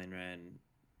Australian ran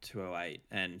 2:08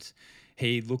 and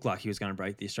he looked like he was going to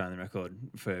break the Australian record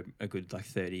for a good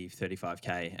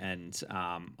 35K. And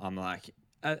I'm like,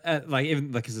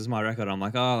 even because it's my record, I'm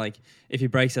like, if he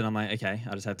breaks it, I'm like, okay,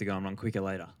 I just have to go and run quicker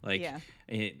later.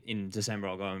 In December,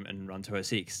 I'll go and run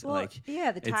 2:06. Well,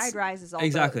 the tide rises all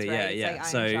exactly, boats, right? yeah. Like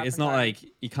so it's not like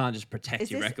you can't just protect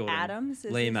your record. Adams?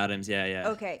 Liam Adams, yeah.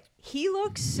 Okay, he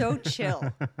looks so chill.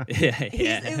 yeah.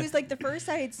 It was like the first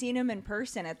I had seen him in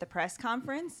person at the press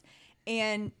conference,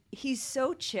 and he's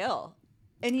so chill.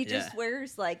 And he just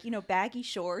wears baggy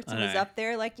shorts and was up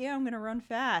there I'm gonna run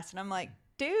fast, and I'm like,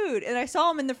 dude. And I saw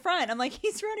him in the front. I'm like,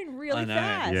 he's running really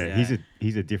fast. Yeah,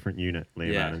 he's a different unit,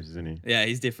 Liam Adams, isn't he? Yeah,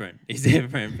 he's different.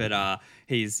 But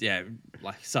he's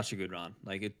such a good run,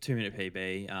 like a 2-minute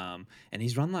PB. And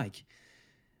he's run I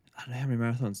don't know how many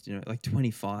marathons,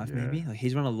 25 maybe. Like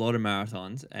he's run a lot of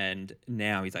marathons, and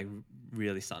now he's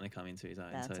really starting to come into his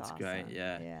own. That's so it's awesome. great.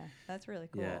 Yeah, that's really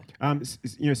cool.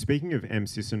 Yeah. Speaking of M.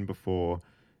 Sisson before,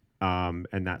 and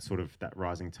that sort of that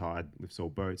rising tide lifts all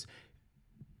boats.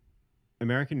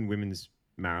 American women's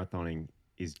marathoning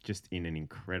is just in an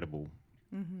incredible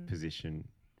position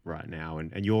right now,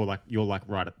 and you're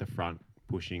right at the front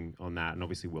pushing on that, and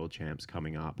obviously world champs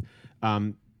coming up.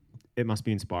 It must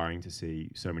be inspiring to see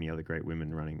so many other great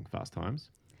women running fast times.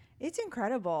 It's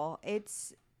incredible.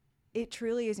 It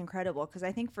truly is incredible because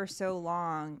I think for so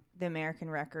long the American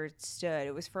record stood.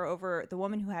 It was for the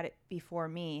woman who had it before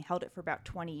me held it for about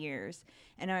 20 years,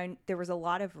 and there was a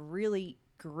lot of really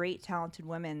great talented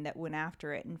women that went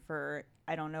after it, and for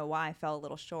I don't know why I fell a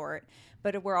little short,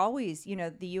 but we're always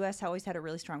the U.S. always had a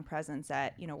really strong presence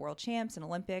at world champs and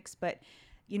Olympics, but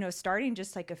starting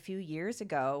just a few years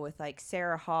ago with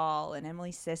Sarah Hall and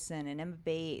Emily Sisson and Emma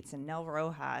Bates and Nell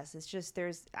Rojas, it's just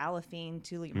there's Alafine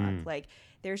Tulimark,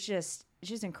 there's just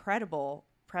incredible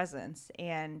presence,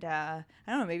 and I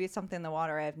don't know, maybe it's something in the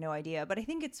water, I have no idea, but I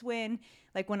think it's when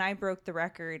I broke the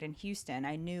record in Houston,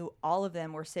 I knew all of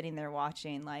them were sitting there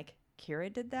watching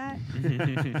Keira did that.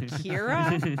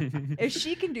 Keira, if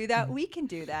she can do that, we can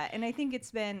do that. And I think it's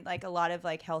been a lot of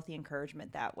healthy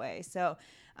encouragement that way. So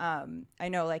I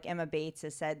know Emma Bates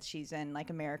has said she's in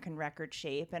American record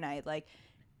shape, and I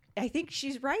think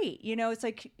she's right. It's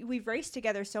we've raced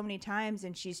together so many times,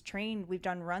 and she's trained. We've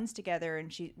done runs together,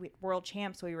 and world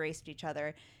champs. We raced each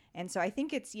other, And so I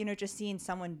think it's, just seeing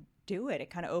someone do it, it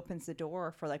kind of opens the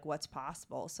door for like what's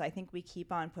possible. So I think we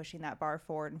keep on pushing that bar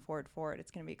forward and forward.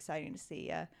 It's going to be exciting to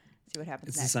see what happens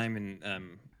It's next. the same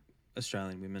in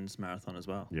Australian women's marathon as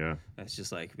well. Yeah. It's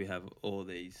just like we have all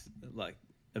these like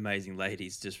amazing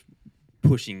ladies just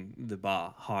pushing the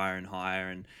bar higher and higher,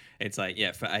 and it's like,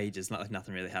 yeah, for ages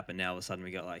nothing really happened. Now all of a sudden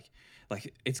we got like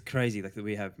it's crazy like that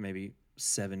we have maybe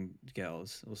 7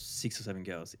 girls or 6 or 7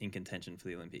 girls in contention for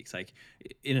the Olympics. Like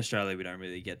in Australia we don't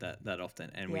really get that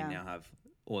often, and we now have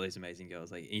all these amazing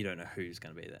girls. Like you don't know who's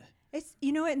going to be there. It's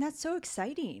and that's so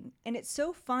exciting, and it's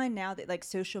so fun now that like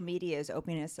social media is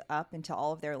opening us up into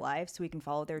all of their lives so we can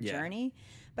follow their journey.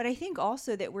 But I think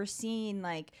also that we're seeing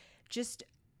like just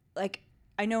like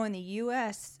I know in the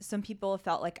US some people have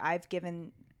felt like I've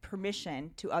given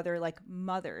permission to other like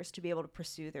mothers to be able to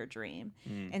pursue their dream.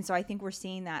 And so I think we're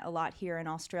seeing that a lot here in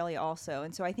Australia also.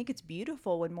 And so I think it's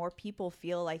beautiful when more people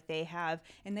feel like they have,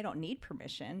 and they don't need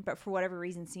permission, but for whatever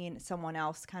reason seeing someone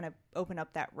else kind of open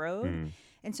up that road.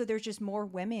 And so there's just more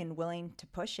women willing to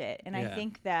push it. And I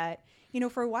think that,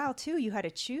 for a while too, you had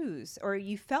to choose, or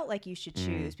you felt like you should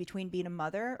choose between being a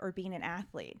mother or being an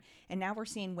athlete. And now we're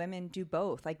seeing women do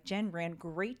both. Like Jen ran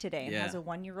great today and has a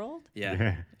 1-year-old.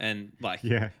 Yeah. And like,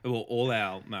 well, all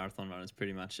our marathon runners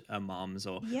pretty much are mums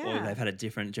or they've had a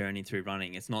different journey through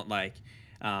running. It's not like,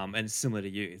 and it's similar to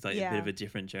you. It's like a bit of a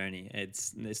different journey.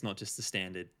 It's not just the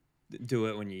standard do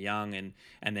it when you're young and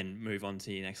then move on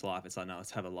to your next life. It's like, no,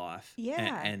 let's have a life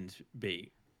and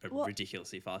be a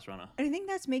ridiculously fast runner. And I think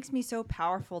that makes me so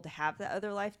powerful to have that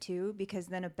other life too, because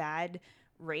then a bad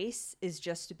race is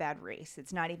just a bad race.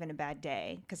 It's not even a bad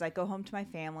day, because I go home to my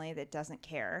family that doesn't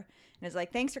care and it's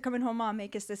like, thanks for coming home, Mom,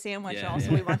 make us the sandwich, and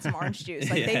also we want some orange juice.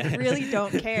 Like they really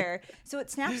don't care. So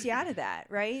it snaps you out of that,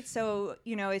 right? So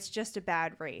it's just a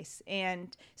bad race.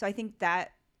 And so I think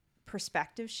that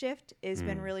perspective shift has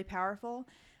been really powerful.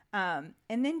 And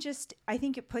then just, I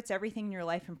think it puts everything in your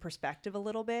life in perspective a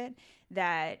little bit,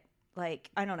 that like,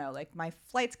 I don't know, like my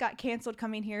flights got canceled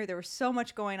coming here. There was so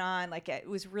much going on. Like it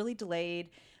was really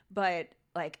delayed, but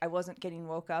like I wasn't getting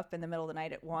woke up in the middle of the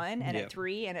night at 1 and at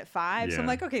 3 and at 5. So I'm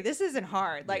like, okay, this isn't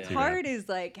hard. Like hard is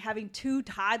like having 2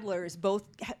 toddlers both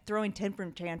throwing temper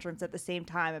tantrums at the same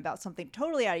time about something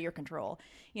totally out of your control.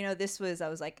 I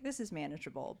was like, this is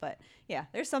manageable. But yeah,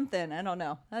 there's something, I don't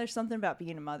know. There's something about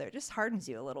being a mother. It just hardens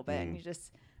you a little bit. And you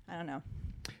just, I don't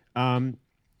know.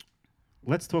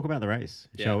 Let's talk about the race,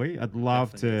 shall we? I'd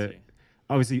love to.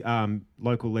 Obviously,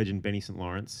 local legend Benny St.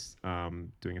 Lawrence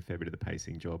doing a fair bit of the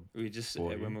pacing job. We just,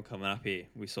 when we're coming up here,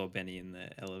 we saw Benny in the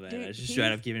elevator. Dude, just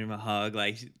straight up giving him a hug.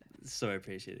 Like, so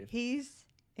appreciative. He's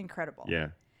incredible. Yeah.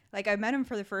 Like, I met him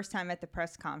for the first time at the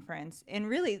press conference. And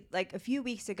really, like, a few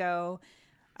weeks ago,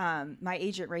 my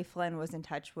agent Ray Flynn was in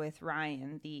touch with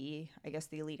Ryan, the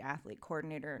elite athlete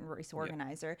coordinator and race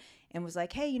organizer, and was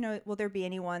like, hey, will there be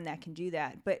anyone that can do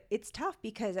that? But it's tough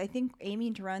because I think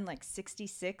aiming to run like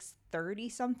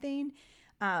 66:30 something,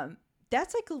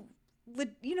 that's like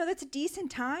that's a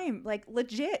decent time, like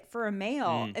legit for a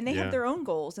male, and they have their own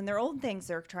goals and their own things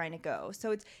they're trying to go.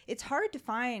 So it's hard to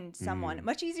find someone.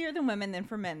 Much easier than women than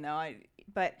for men though.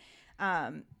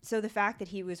 So the fact that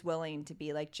he was willing to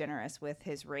be like generous with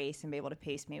his race and be able to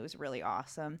pace me was really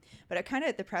awesome. But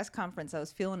at the press conference, I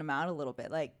was feeling him out a little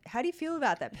bit. Like, how do you feel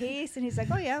about that pace? And he's like,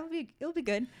 oh yeah, it'll be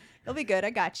good. It'll be good. I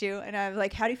got you. And I was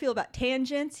like, how do you feel about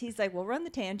tangents? He's like, we'll run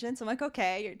the tangents. I'm like,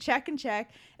 okay, you're check. And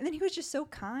then he was just so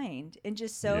kind and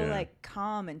just so like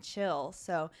calm and chill.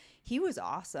 So he was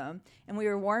awesome. And we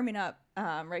were warming up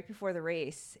right before the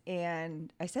race.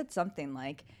 And I said something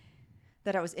like,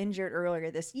 that I was injured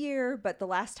earlier this year, but the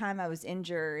last time I was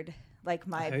injured, like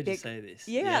my I heard you say this.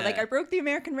 Like I broke the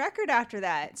American record after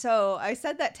that. So I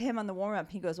said that to him on the warm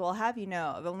up. He goes, well, I'll have you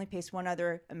know, I've only paced one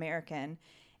other American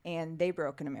and they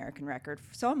broke an American record.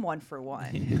 So I'm 1 for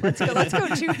 1. Let's go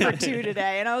 2 for 2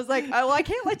 today. And I was like, oh, well, I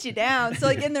can't let you down. So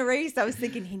like in the race, I was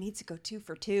thinking he needs to go 2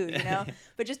 for 2,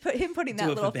 but just putting that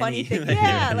little funny thing.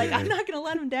 Like I'm not going to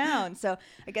let him down. So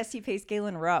I guess he paced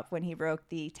Galen Rupp when he broke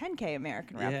the 10K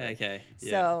American record. Yeah. Okay.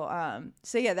 So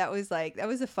that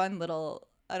was a fun little,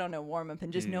 I don't know, warm up,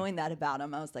 and just knowing that about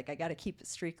him, I was like, I got to keep the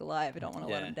streak alive. I don't want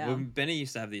to let him down. Well, Benny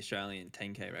used to have the Australian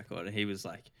 10K record, and he was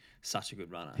like such a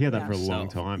good runner. He had that for a long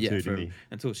time too, didn't he?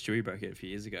 Until Stewie broke it a few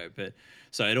years ago. But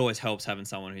so it always helps having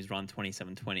someone who's run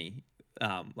 27:20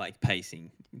 like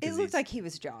pacing. It 'cause looked he's- like he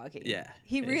was jogging. Yeah,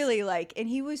 He it's- really and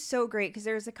he was so great because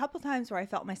there was a couple times where I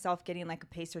felt myself getting like a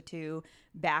pace or two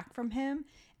back from him,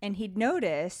 and he'd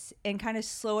notice and kind of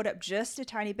slow it up just a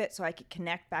tiny bit so I could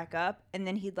connect back up, and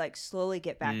then he'd like slowly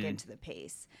get back into the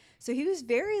pace. So he was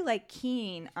very like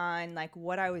keen on like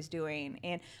what I was doing.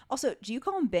 And also, do you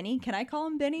call him Benny? Can I call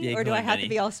him Benny, Yeah, you or can do call I him have Benny. to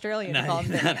be Australian No, to call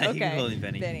him no, Benny? you Okay, can call him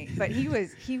Benny. But he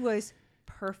was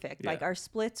perfect. Yeah. Like our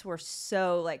splits were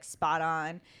so like spot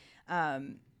on.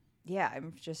 Yeah,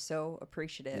 I'm just so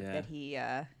appreciative Yeah. that he.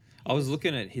 I was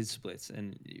looking at his splits,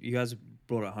 and you guys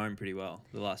brought it home pretty well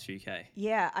the last few K.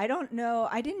 Yeah, I don't know.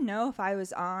 I didn't know if I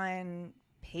was on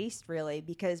pace really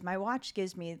because my watch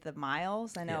gives me the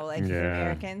miles. I know, Yeah. like for Yeah.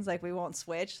 Americans, like we won't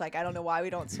switch. Like I don't know why we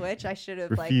don't switch. I should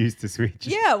have like. Refuse to switch.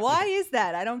 Yeah, why is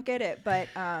that? I don't get it. But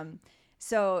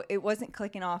so it wasn't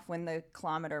clicking off when the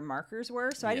kilometer markers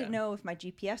were. So I didn't Yeah. know if my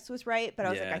GPS was right. But I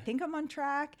was like, Yeah. I think I'm on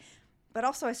track. But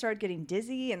also I started getting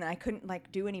dizzy and then I couldn't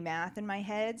like do any math in my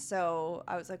head. So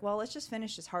I was like, well, let's just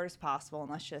finish as hard as possible and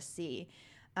let's just see.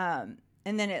 And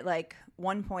then at like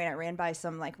one point I ran by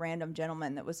some like random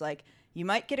gentleman that was like, you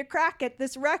might get a crack at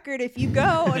this record if you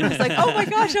go. And I was like, oh my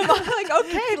gosh, I'm like,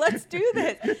 okay, let's do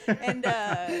this. And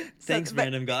Thanks,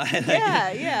 random guy.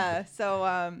 yeah.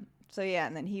 So yeah,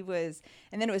 and then it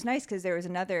was nice because there was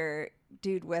another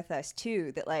dude with us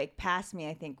too that like passed me,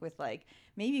 I think, with like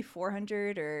maybe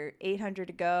 400 or 800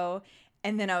 to go.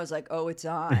 And then I was like, oh, it's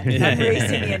on. I'm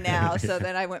racing you now. So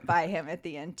then I went by him at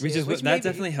the end too. That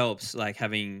definitely helps, like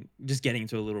just getting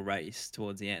to a little race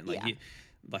towards the end.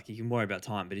 Like you can worry about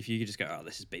time, but if you could just go, oh,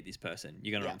 let's just beat this person,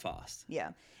 you're gonna run fast.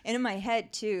 Yeah. And in my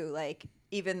head too, like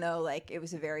even though like it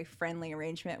was a very friendly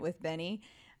arrangement with Benny,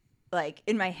 like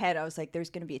in my head, I was like, there's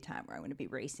going to be a time where I'm going to be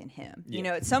racing him. Yeah. You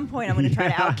know, at some point I'm going to try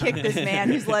to outkick this man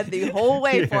who's led the whole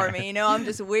way for me. You know, I'm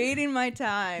just waiting my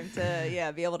time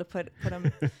to, be able to put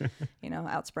him,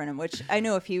 outsprint him, which I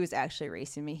know if he was actually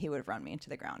racing me, he would have run me into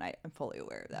the ground. I'm fully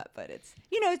aware of that, but it's,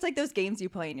 it's like those games you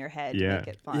play in your head to make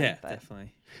it fun. Yeah, but.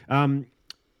 definitely.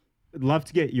 Love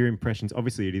to get your impressions.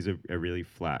 Obviously, it is a really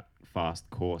flat, fast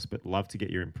course, but love to get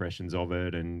your impressions of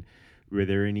it. And were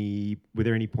there any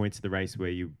points of the race where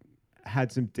you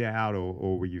had some doubt,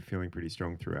 or were you feeling pretty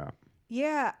strong throughout?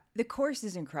 Yeah, the course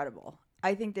is incredible.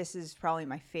 I think this is probably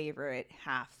my favorite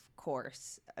half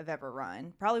course I've ever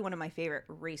run. Probably one of my favorite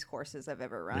race courses I've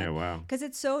ever run. Yeah, wow. Because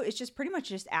it's just pretty much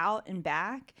just out and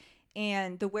back.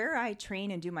 And where I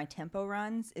train and do my tempo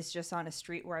runs is just on a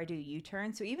street where I do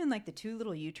U-turns. So even like the two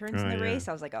little U-turns in the race,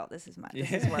 I was like, oh, this is where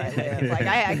I live. Like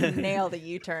I can nail the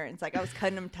U-turns. Like I was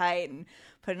cutting them tight and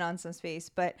putting on some space.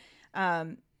 But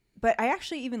I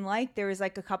actually even there was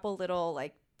like a couple little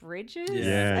like bridges.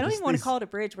 Yeah, I don't just even want to these call it a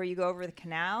bridge where you go over the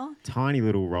canal. Tiny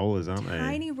little rollers, aren't they?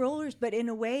 Tiny rollers, but in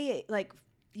a way, like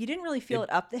you didn't really feel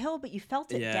it up the hill, but you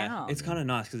felt it Yeah, down. it's kind of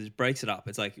nice because it breaks it up.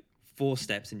 It's like 4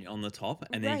 steps and you're on the top,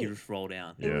 and then you can just roll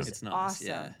down. It was It's nice. awesome.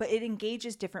 Yeah. But it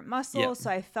engages different muscles, Yep. so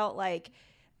I felt like,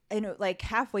 like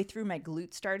halfway through my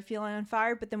glutes started feeling on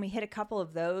fire, but then we hit a couple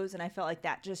of those, and I felt like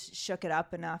that just shook it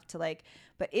up enough to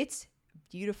but it's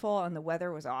beautiful, and the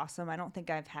weather was awesome. I don't think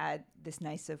I've had this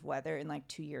nice of weather in like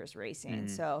 2 years racing.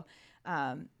 So,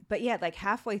 but yeah, like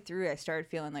halfway through, I started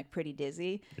feeling like pretty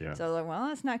dizzy. Yeah. So I was like, well,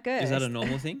 that's not good. Is that a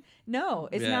normal thing? No,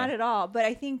 it's Yeah. not at all. But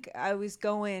I think I was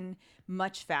going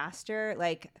much faster.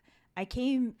 Like I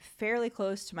came fairly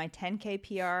close to my 10K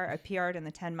PR. I PR'd in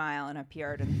the 10 mile and I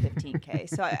PR'd in the 15K.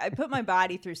 So I put my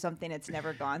body through something it's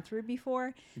never gone through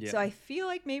before. Yeah. So I feel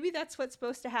like maybe that's what's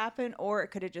supposed to happen, or it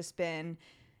could have just been,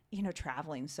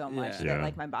 traveling so much Yeah. that Yeah.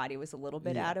 like my body was a little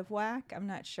bit out of whack. I'm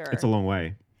not sure. It's a long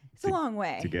way It's a long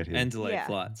way. to get here. And delayed Yeah.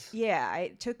 flights. Yeah,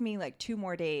 it took me like 2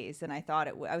 more days than I thought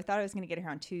it would. I thought I was going to get here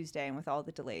on Tuesday, and with all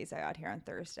the delays, I got here on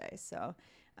Thursday. So,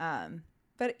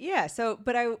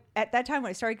 but I at that time when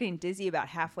I started getting dizzy about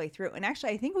halfway through, and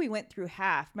actually I think we went through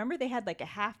half. Remember they had like a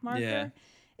half marker? Yeah.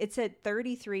 It said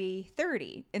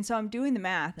 33:30, and so I'm doing the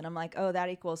math, and I'm like, oh, that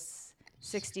equals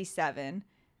 67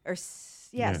 or.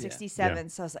 Yeah, Yeah. 67. Yeah.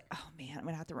 So I was like, oh man, I'm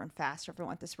going to have to run faster if I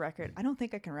want this record. I don't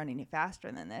think I can run any faster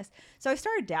than this. So I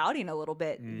started doubting a little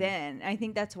bit then. I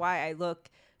think that's why I look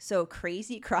so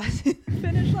crazy crossing the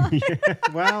finish line.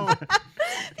 Wow.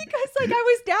 Because I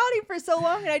was doubting for so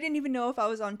long and I didn't even know if I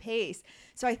was on pace.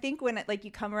 So I think when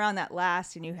you come around that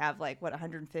last and you have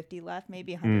 150 left,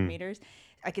 maybe 100 meters,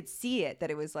 I could see it that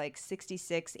it was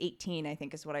 66:18, I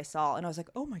think is what I saw. And I was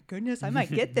like, oh my goodness, I might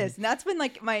get this. And that's when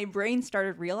my brain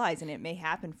started realizing it may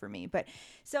happen for me. But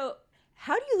so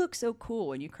how do you look so cool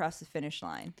when you cross the finish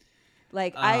line?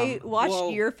 I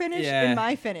watched your finish and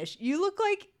my finish. You look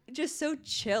just so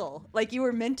chill. Like you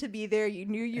were meant to be there. You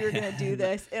knew you were going to do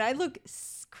this. And I look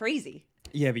crazy.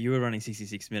 Yeah, but you were running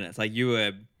 66 minutes. Like you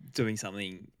were doing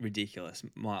something ridiculous.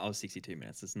 I was 62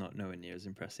 minutes. It's not nowhere near as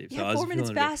impressive. Yeah, so I was 4 minutes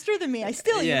feeling a bit- faster than me. I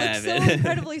still, you Yeah, look so but-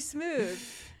 incredibly smooth.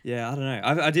 Yeah, I don't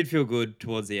know. I did feel good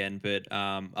towards the end, but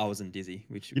I wasn't dizzy,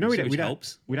 which we'd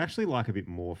helps. We'd actually like a bit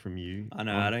more from you. I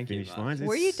know, on I don't give finish much. lines.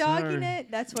 Were It's you dogging so-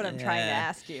 it? That's what I'm trying to Yeah.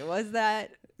 ask you. Was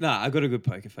that? No, I got a good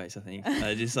poker face, I think.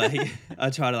 I just like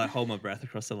I try to like hold my breath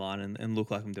across the line and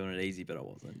look like I'm doing it easy, but I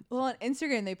wasn't. Well, on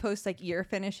Instagram, they post like your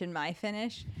finish and my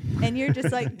finish. And you're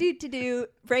just like, do,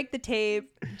 break the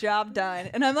tape, job done.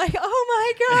 And I'm like,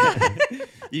 oh my God.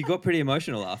 You got pretty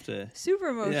emotional after, Super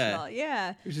emotional.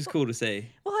 Yeah. which is cool to see.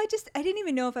 Well, I didn't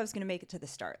even know if I was going to make it to the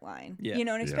start line. Yeah. You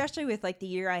know, and Yeah. especially with like the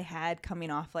year I had coming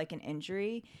off like an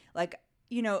injury, like,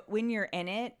 you know, when you're in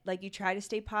it, like you try to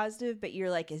stay positive, but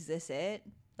you're like, is this it?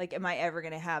 Like, am I ever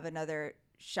going to have another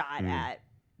shot at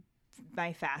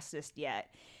my fastest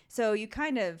yet? So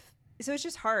so it's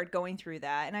just hard going through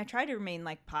that. And I try to remain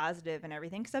like positive and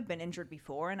everything because I've been injured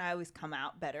before and I always come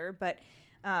out better. But,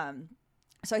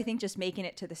 so I think just making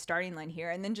it to the starting line here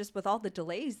and then just with all the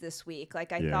delays this week,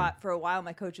 like I thought for a while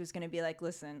my coach was going to be like,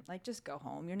 listen, like just go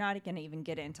home. You're not going to even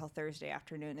get it until Thursday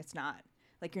afternoon. It's not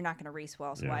like you're not going to race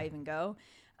well. So why even go?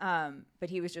 But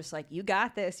he was just like, you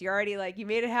got this. You're already like, you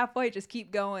made it halfway. Just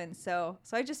keep going. So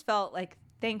I just felt like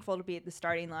thankful to be at the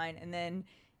starting line. And then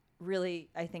really,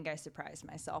 I think I surprised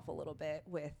myself a little bit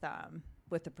with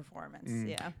the performance.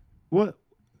 Yeah. What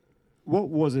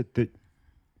was it that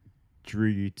drew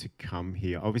you to come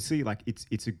here? Obviously, like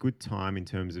it's a good time in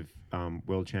terms of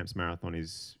World Champs Marathon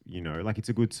is, you know, like it's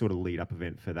a good sort of lead up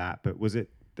event for that. But was it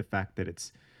the fact that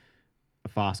it's a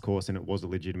fast course and it was a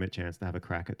legitimate chance to have a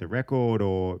crack at the record?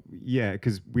 Or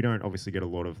because we don't obviously get a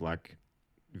lot of like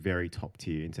very top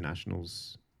tier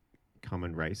internationals come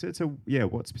and race it. So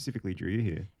what specifically drew you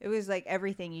here? It was like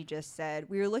everything you just said.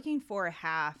 We were looking for a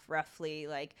half, roughly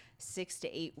like 6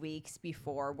 to 8 weeks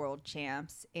before World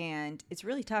Champs. And it's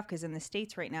really tough because in the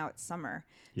States right now it's summer.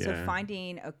 So Yeah.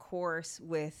 finding a course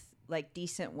with like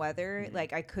decent weather,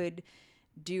 like I could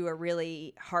do a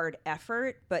really hard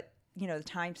effort, but you know, the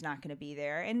time's not going to be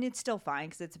there. And it's still fine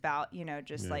because it's about, you know,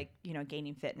 just like, you know,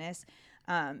 gaining fitness.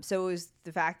 So it was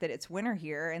the fact that it's winter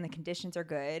here and the conditions are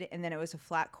good. And then it was a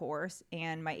flat course.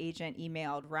 And my agent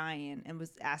emailed Ryan and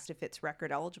was asked if it's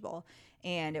record eligible.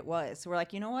 And it was. So we're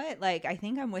like, you know what? Like, I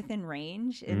think I'm within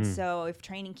range. And so if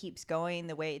training keeps going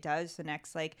the way it does the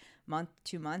next like month,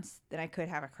 2 months, then I could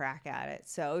have a crack at it.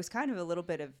 So it was kind of a little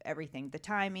bit of everything, the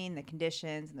timing, the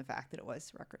conditions, and the fact that it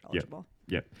was record eligible.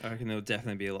 Yep. I reckon there'll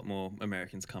definitely be a lot more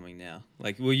Americans coming now.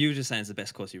 Like, well, you were just saying it's the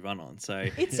best course you run on, so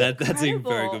It's that's a very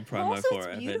incredible. good promo Also, for it's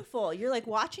it. but- beautiful. You're like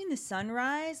watching the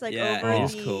sunrise, like Yeah, over it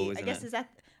is the. cool, I isn't guess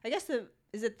it?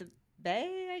 is it the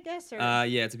bay? I guess or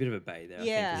Yeah, it's a bit of a bay there.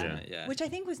 Yeah. I think, isn't it? Yeah. which I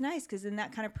think was nice because then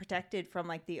that kind of protected from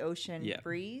like the ocean Yeah.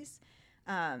 breeze.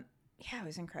 It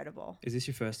was incredible. Is this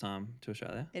your first time to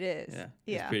Australia? It is. Yeah.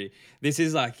 Yeah. It's pretty. This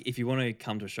is like if you want to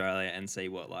come to Australia and see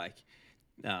what like.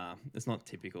 It's not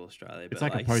typical Australia, but It's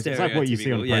like a post- it's like what you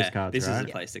see on stereotypical- postcards, This is right?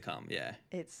 the place to come. Yeah.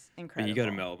 It's But incredible. you go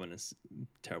to Melbourne, it's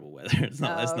terrible weather. It's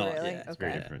not. Oh, It's not. really? Yeah. It's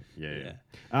very Okay. different.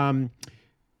 Yeah.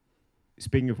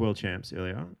 Speaking of world champs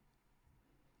earlier,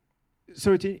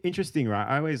 so it's interesting, right?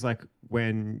 I always like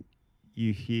when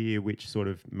you hear which sort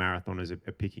of marathoners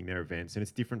are picking their events, and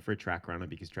it's different for a track runner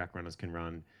because track runners can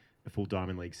run a full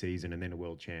Diamond League season and then a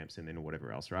world champs and then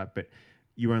whatever else, right? But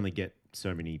you only get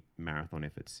so many marathon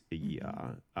efforts a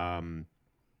year.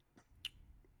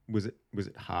 Was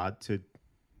it hard to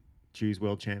choose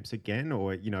world champs again,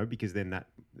 or because then that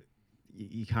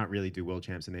you can't really do world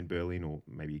champs and then Berlin, or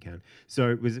maybe you can.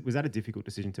 So was that a difficult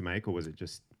decision to make, or was it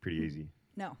just pretty easy?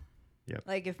 No. Yep.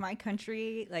 Like if my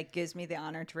country like gives me the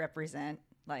honor to represent,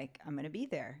 like I'm gonna be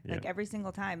there. Like Yeah. every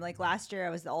single time. Like last year I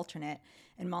was the alternate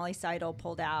and Molly Seidel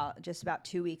pulled out just about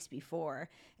 2 weeks before,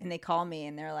 and they call me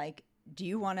and they're like, do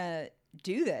you want to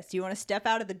do this? Do you want to step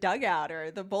out of the dugout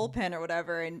or the bullpen or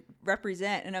whatever and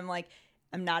represent? And I'm like,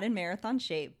 I'm not in marathon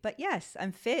shape, but yes,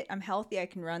 I'm fit. I'm healthy. I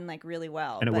can run like really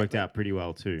well. And it But, worked like, out pretty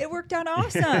well too. It worked out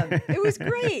awesome. It was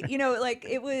great. Like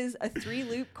it was a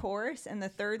 3-loop course, and the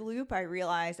third loop I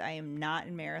realized I am not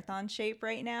in marathon shape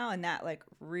right now, and that like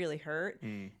really hurt.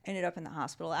 Ended up in the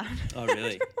hospital after. Oh,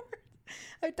 really?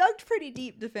 I dug pretty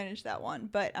deep to finish that one,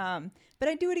 but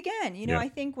I do it again. Yeah. I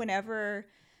think whenever,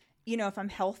 if I'm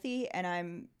healthy and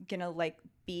I'm gonna like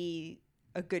be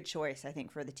a good choice, I think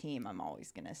for the team, I'm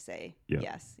always gonna say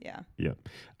yes. Yeah. Yeah.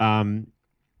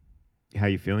 How are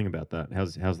you feeling about that?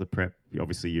 How's the prep?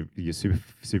 Obviously, you're super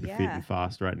fit Yeah. and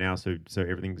fast right now, so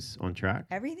everything's on track.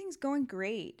 Everything's going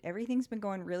great. Everything's been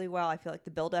going really well. I feel like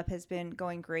the buildup has been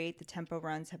going great. The tempo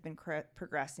runs have been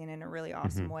progressing in a really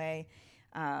awesome way.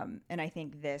 And I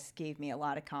think this gave me a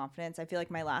lot of confidence. I feel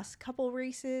like my last couple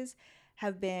races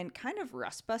have been kind of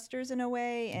rust busters in a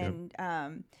way.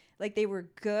 And like they were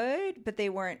good, but they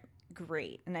weren't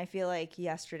great. And I feel like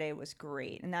yesterday was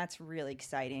great. And that's really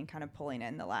exciting, kind of pulling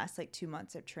in the last like 2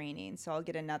 months of training. So I'll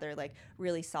get another like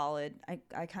really solid,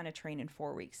 I kind of train in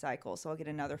 4-week cycles. So I'll get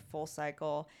another full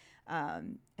cycle.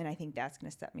 And I think that's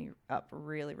going to set me up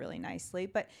really, really nicely.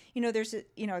 But,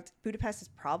 Budapest is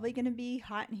probably going to be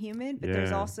hot and humid, but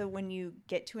there's also, when you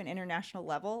get to an international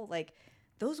level, like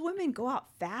those women go out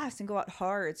fast and go out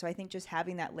hard. So I think just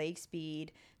having that leg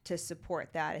speed to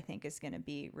support that, I think is going to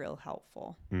be real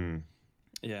helpful.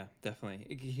 Yeah,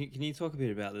 definitely. Can you talk a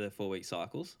bit about the 4-week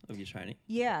cycles of your training?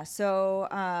 Yeah. So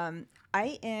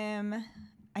I am,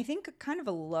 I think, kind of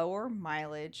a lower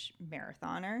mileage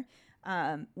marathoner.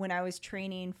 When I was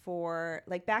training for,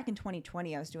 like back in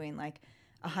 2020, I was doing like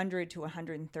 100 to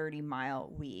 130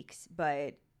 mile weeks,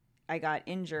 but I got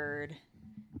injured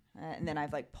and then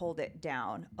I've like pulled it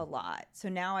down a lot. So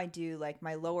now I do like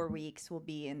my lower weeks will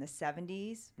be in the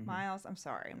 70s miles. I'm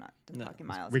sorry, I'm not talking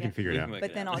miles. We can figure it out.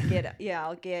 But then I'll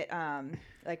get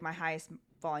like my highest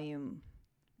volume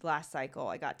last cycle,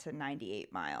 I got to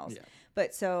 98 miles. Yeah.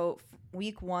 But so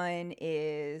week 1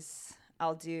 is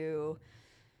I'll do,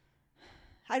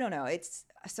 I don't know. I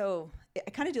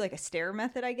kind of do like a stair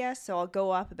method, I guess. So I'll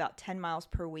go up about 10 miles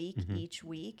per week each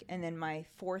week. And then my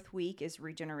 4th week is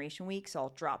regeneration week. So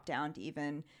I'll drop down to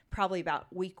even probably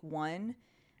about week 1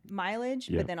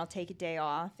 mileage, but then I'll take a day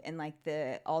off and like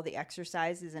all the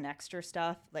exercises and extra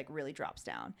stuff like really drops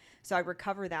down. So I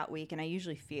recover that week and I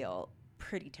usually feel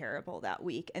pretty terrible that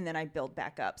week. And then I build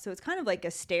back up. So it's kind of like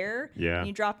a stair. Yeah. And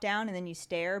you drop down and then you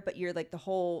stair, but you're like the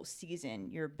whole season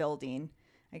you're building.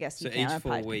 I guess so each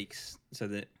 4 weeks, so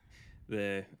that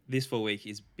this 4 week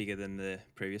is bigger than the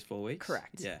previous 4 weeks.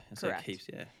 Correct. Yeah. So Correct. it keeps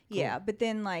Cool. Yeah, but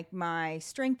then like my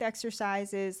strength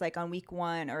exercises, like on week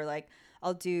 1, or like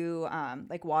I'll do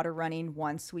like water running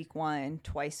once week 1,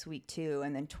 twice week 2,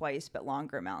 and then twice but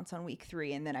longer amounts on week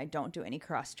 3, and then I don't do any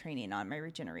cross training on my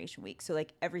regeneration week. So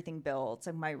like everything builds,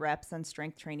 like my reps on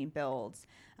strength training builds,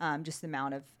 just the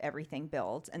amount of everything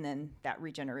builds, and then that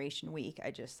regeneration week,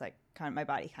 I just like my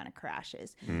body kind of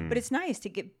crashes. But it's nice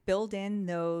to build in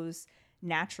those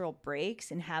natural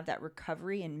breaks and have that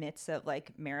recovery in midst of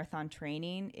like marathon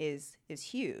training is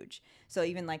huge. So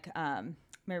even like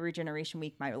my regeneration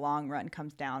week, my long run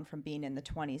comes down from being in the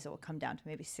 20s. It will come down to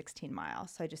maybe 16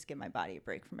 miles. So I just give my body a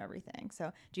break from everything.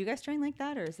 So do you guys train like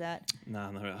that, or is that? No,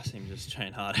 I seem to just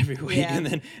train hard every week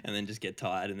and then just get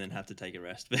tired and then have to take a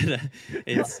rest. But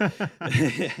it's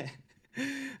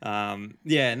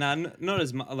not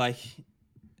as much. Like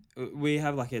we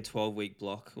have like a 12-week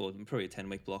block or probably a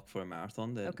 10-week block for a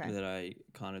marathon that I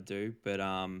kind of do. But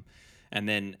and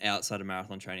then outside of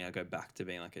marathon training, I go back to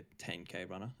being like a 10K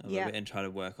runner a little bit and try to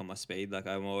work on my speed. Like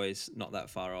I'm always not that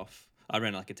far off. I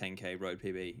ran like a 10K road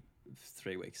PB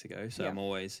 3 weeks ago. So I'm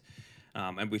always,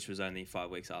 and which was only 5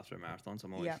 weeks after a marathon. So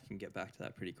I'm always can get back to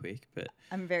that pretty quick. But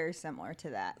I'm very similar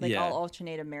to that. Like I'll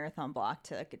alternate a marathon block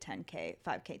to like a 10K,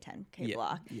 5K, 10K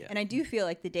block. Yeah. And I do feel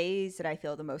like the days that I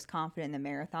feel the most confident in the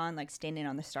marathon, like standing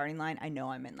on the starting line, I know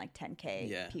I'm in like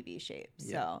 10K PB shape.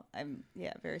 So I'm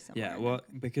very similar. Yeah. Well,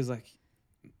 because like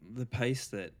the pace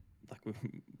that like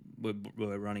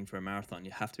we're running for a marathon,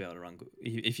 you have to be able to run good.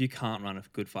 If you can't run a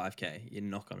good 5K, you're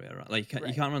not going to be able to run. Like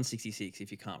you can't run 66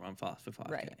 if you can't run fast for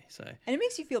 5K. Right. So and it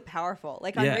makes you feel powerful.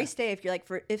 Like on race day, if you're like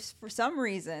if for some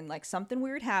reason like something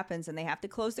weird happens and they have to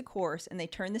close the course and they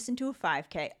turn this into a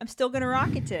 5K, I'm still going to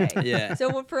rock it today.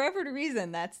 So for whatever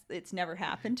reason, it's never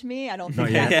happened to me. I don't think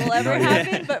that will ever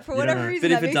happen. But for whatever reason,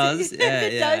 but if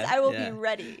it does, I will be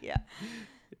ready. Yeah.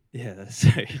 Yeah, that's so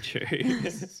true.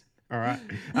 All right.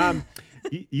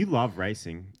 You love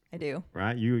racing. I do.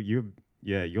 Right? You're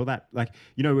that, like,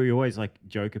 we always like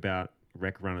joke about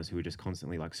rec runners who are just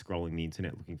constantly like scrolling the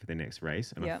internet looking for their next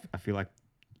race. And I feel like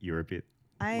you're a bit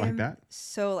like that.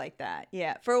 So like that.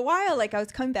 Yeah. For a while, like I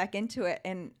was coming back into it.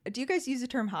 And do you guys use the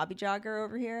term hobby jogger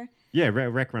over here? Yeah,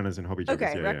 rec runners and hobby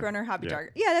joggers. Okay, rec runner, hobby jogger.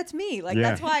 Yeah, that's me. Like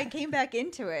that's why I came back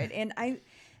into it.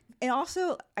 And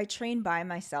also I train by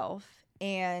myself.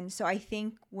 And so I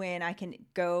think when I can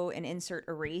go and insert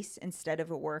a race instead of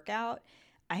a workout,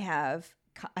 I have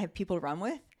people to run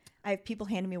with. I have people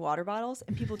handing me water bottles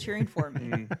and people cheering for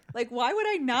me. Like, why would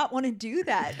I not want to do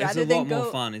that? It's a lot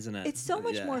more fun, isn't it? It's so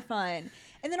much more fun.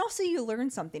 And then also you learn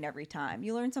something every time.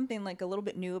 You learn something like a little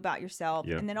bit new about yourself.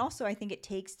 Yep. And then also I think it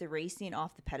takes the racing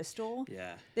off the pedestal.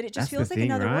 Yeah. That it just feels like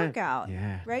another workout.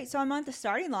 Yeah. Right? So I'm on the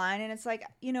starting line and it's like,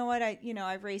 you know what?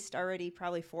 I've raced already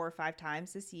probably 4 or 5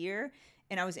 times this year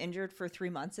and I was injured for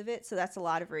 3 months of it. So that's a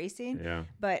lot of racing. Yeah.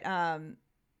 But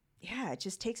it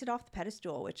just takes it off the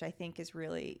pedestal, which I think is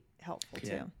really helpful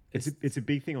too. It's a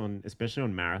big thing especially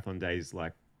on marathon days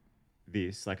like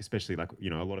this, like especially like, you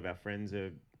know, a lot of our friends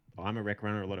I'm a rec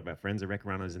runner, a lot of our friends are rec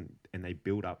runners, and they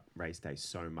build up race day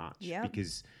so much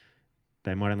because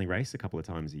they might only race a couple of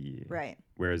times a year. Right.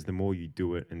 Whereas the more you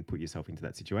do it and put yourself into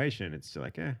that situation, it's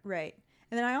like, Right.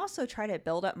 And then I also try to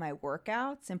build up my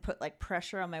workouts and put like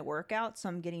pressure on my workouts. So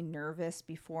I'm getting nervous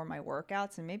before my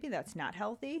workouts, and maybe that's not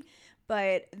healthy,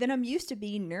 but then I'm used to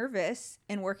being nervous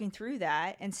and working through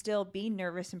that and still being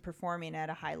nervous and performing at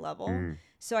a high level.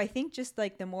 So I think just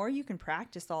like the more you can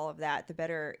practice all of that, the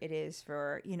better it is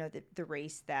for, you know, the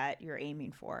race that you're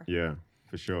aiming for. Yeah,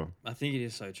 for sure. I think it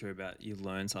is so true about you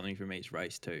learn something from each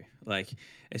race too. Like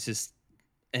it's just,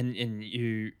 and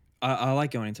you, I like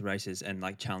going into races and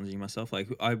like challenging myself. Like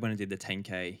I went and did the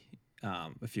 10K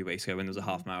a few weeks ago when there was a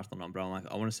half marathon on, but I'm like,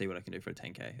 I want to see what I can do for a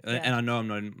 10K. And I know I'm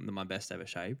not in my best ever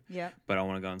shape, but I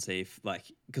want to go and see if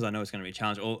like, because I know it's going to be a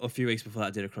challenge. Or a few weeks before that,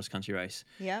 I did a cross country race.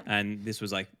 And this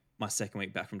was like my second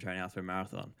week back from training out for a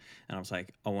marathon. And I was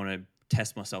like, I want to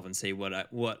test myself and see what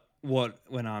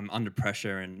when I'm under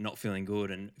pressure and not feeling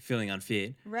good and feeling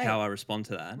unfit, how I respond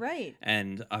to that. Right.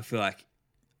 And I feel like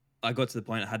I got to the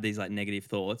point I had these like negative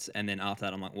thoughts, and then after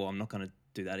that I'm like, well, I'm not going to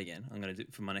do that again. I'm going to do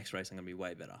for my next race. I'm going to be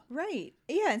way better. Right.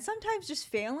 Yeah. And sometimes just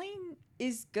failing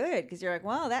is good because you're like,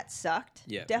 well, that sucked.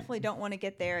 Yeah. Definitely don't want to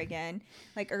get there again.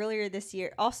 Like earlier this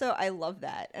year. Also, I love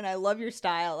that. And I love your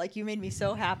style. Like you made me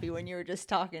so happy when you were just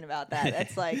talking about that.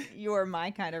 That's like, you're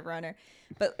my kind of runner.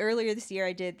 But earlier this year,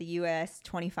 I did the US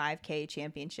 25K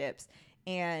championships.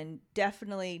 And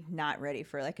definitely not ready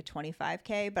for like a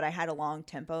 25K, but I had a long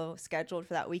tempo scheduled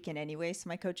for that weekend anyway. So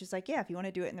my coach is like, yeah, if you want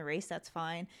to do it in the race, that's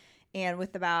fine. And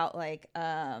with about like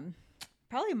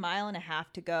probably a mile and a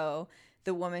half to go,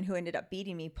 the woman who ended up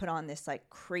beating me put on this like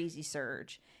crazy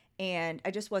surge. And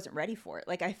I just wasn't ready for it.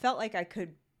 Like I felt like I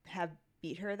could have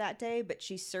beat her that day, but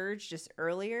she surged just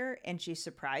earlier and she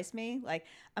surprised me. Like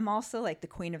I'm also like the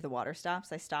queen of the water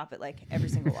stops. I stop at like every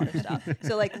single water stop.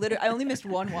 So like literally I only missed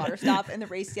one water stop in the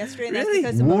race yesterday, and that's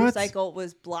because the motorcycle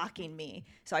was blocking me.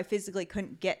 So I physically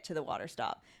couldn't get to the water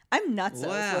stop. I'm nuts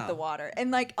with the water.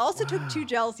 And like also took 2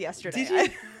 gels yesterday.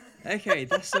 Did you? Okay,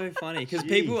 that's so funny because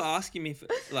people are asking me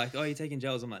like, "Oh, you taking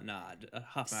gels?" I'm like, "Nah, a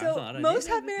half marathon." I don't Most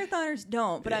half marathoners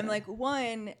don't, but I'm like,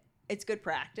 one, it's good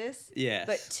practice. Yes.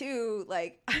 But 2,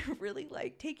 like I really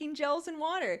like taking gels and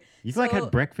water. You've like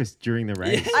had breakfast during the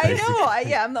race. I know.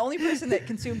 I'm the only person that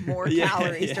consumed more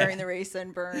calories during the race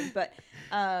than burned. But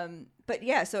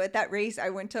yeah, so at that race,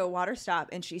 I went to a water stop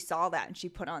and she saw that and she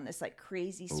put on this like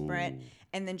crazy sprint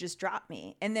and then just dropped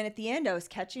me. And then at the end, I was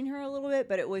catching her a little bit,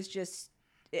 but it was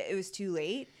too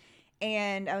late.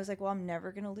 And I was like, well, I'm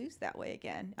never going to lose that way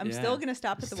again. I'm still going to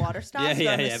stop at the water stop. I'm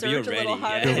going to surge a little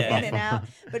harder in and out.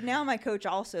 But now my coach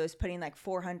also is putting like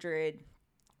 400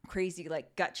 crazy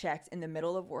like gut checks in the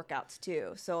middle of workouts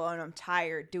too. So I'm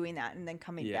tired doing that and then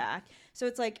coming back. So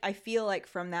it's like, I feel like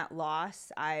from that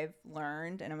loss, I've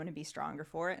learned and I'm going to be stronger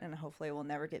for it. And hopefully I will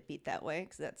never get beat that way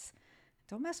because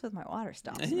don't mess with my water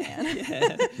stops,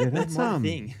 man. That's my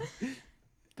thing.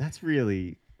 That's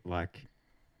really like...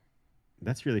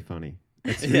 That's really funny.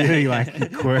 It's really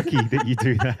like quirky that you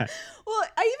do that. Well,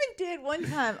 I even did one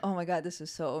time. Oh my God, this was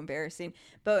so embarrassing.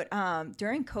 But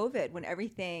during COVID, when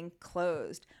everything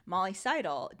closed, Molly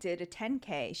Seidel did a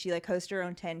 10K. She like hosted her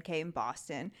own 10K in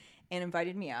Boston and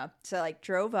invited me up. So I like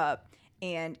drove up,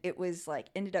 and it was like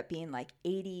ended up being like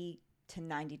 80 to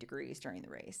 90 degrees during the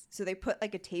race. So they put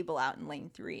like a table out in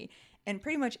lane 3. And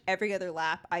pretty much every other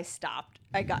lap I stopped.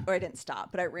 I didn't stop,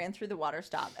 but I ran through the water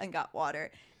stop and got water.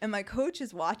 And my coach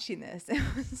is watching this and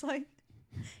was like,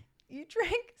 you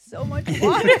drank so much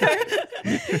water.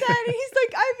 And he's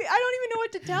like, I don't even know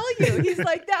what to tell you. He's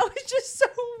like, that was just so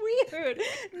weird.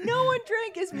 No one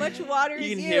drank as much water as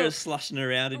you. You can hear it slushing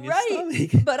around in your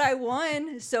stomach. But I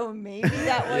won, so maybe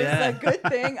that was a good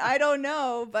thing. I don't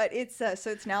know, but it's so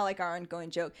it's now like our ongoing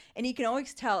joke. And you can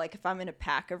always tell, like if I'm in a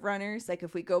pack of runners, like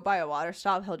if we go by a water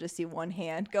stop, he'll just see one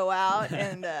hand go out,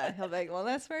 and he'll be like, well,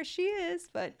 that's where she is.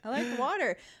 But I like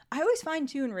water. I always find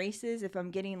too in races, if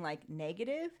I'm getting like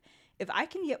negative, if I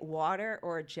can get water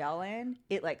or a gel in,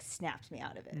 it like snaps me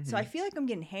out of it. Mm-hmm. So I feel like I'm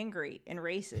getting hangry in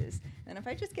races. And if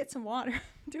I just get some water,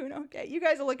 I'm doing okay. You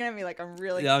guys are looking at me like I'm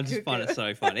really I just find it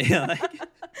so funny.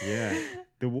 Yeah.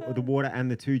 The water and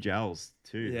the 2 gels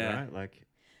too, right? Like,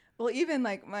 Well, even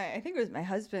like I think it was my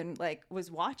husband, like was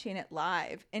watching it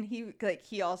live, and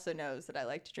he also knows that I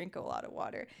like to drink a lot of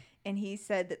water. And he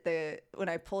said that when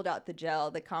I pulled out the gel,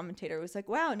 the commentator was like,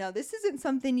 "Wow, now this isn't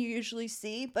something you usually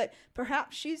see, but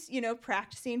perhaps she's,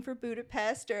 practicing for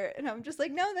Budapest." And I'm just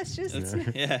like, "No, that's just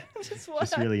Yeah. just what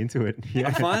Just really into it. Yeah.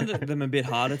 I find them a bit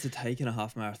harder to take in a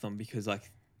half marathon because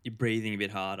like you're breathing a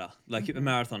bit harder. Like a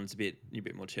marathon, you're a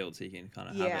bit more chilled, so you can kind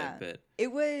of have it. But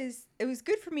it was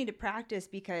good for me to practice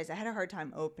because I had a hard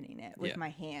time opening it with my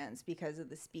hands because of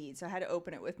the speed. So I had to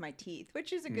open it with my teeth,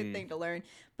 which is a good thing to learn.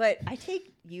 But I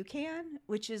take UCAN,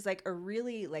 which is like a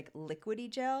really like liquidy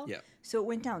gel. Yeah. So it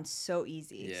went down so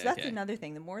easy. Yeah, so that's another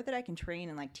thing. The more that I can train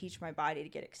and like teach my body to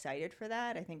get excited for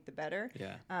that, I think the better.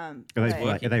 Yeah. Are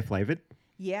they flavored?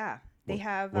 Yeah. They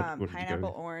have what did you go pineapple,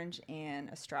 with? orange, and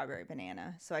a strawberry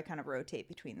banana. So I kind of rotate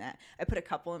between that. I put a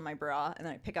couple in my bra, and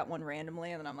then I pick out one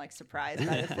randomly, and then I'm like surprised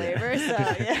by the flavor. So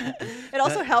yeah, it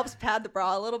also helps pad the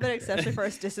bra a little bit, especially for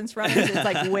us distance runners. It's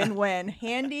like win-win,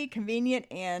 handy, convenient,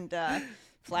 and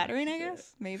flattering. I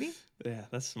guess maybe. Yeah,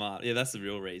 that's smart. Yeah, that's the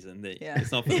real reason. Yeah.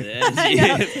 It's not for the I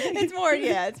know. energy.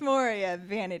 It's more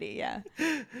vanity. Yeah.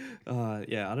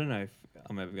 Yeah, I don't know if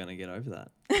I'm ever going to get over that.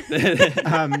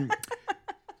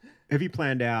 Have you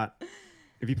planned out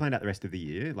the rest of the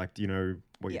year? Like, do you know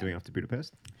what you're doing after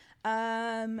Budapest?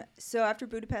 So after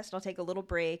Budapest, I'll take a little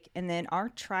break, and then our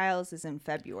trials is in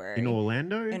February. In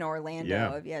Orlando? In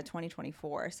Orlando,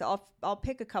 2024. So I'll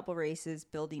pick a couple races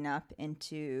building up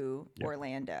into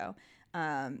Orlando.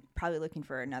 Probably looking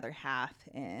for another half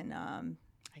in,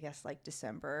 I guess like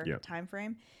December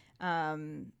timeframe.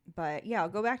 But yeah, I'll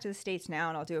go back to the States now,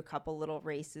 and I'll do a couple little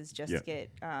races just to get,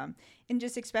 and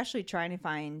just especially trying to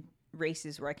find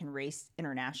races where I can race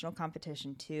international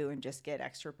competition too, and just get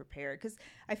extra prepared, because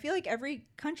I feel like every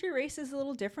country races a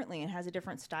little differently and has a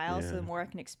different style. So the more I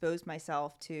can expose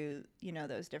myself to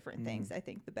those different things, I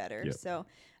think the better. So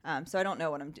so I don't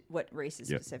know what races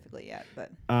specifically yet, but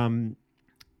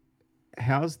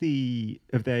have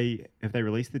they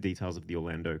released the details of the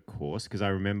Orlando course? Because I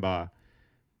remember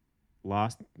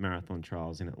last marathon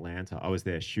trials in Atlanta, I was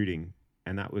there shooting,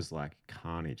 and that was like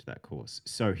carnage, that course.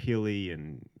 So hilly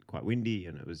and quite windy,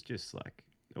 and it was just like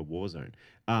a war zone.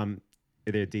 Are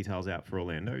there details out for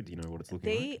Orlando? Do you know what it's looking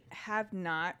like? They have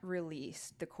not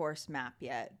released the course map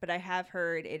yet, but I have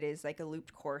heard it is like a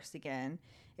looped course again.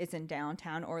 It's in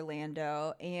downtown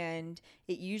Orlando, and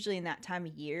it usually in that time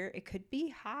of year, it could be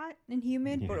hot and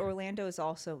humid, but Orlando is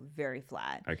also very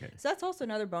flat. Okay. So that's also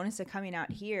another bonus of coming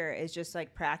out here is just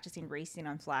like practicing racing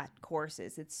on flat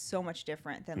courses. It's so much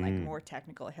different than like more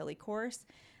technical hilly course.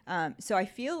 So I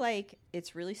feel like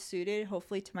it's really suited,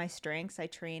 hopefully, to my strengths. I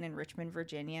train in Richmond,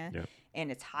 Virginia,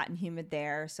 and it's hot and humid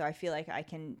there. So I feel like I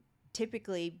can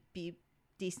typically be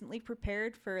decently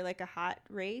prepared for like a hot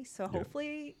race. So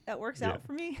hopefully that works out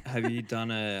for me. Have you done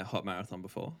a hot marathon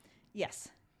before? Yes.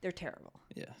 They're terrible.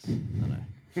 Yes, I know.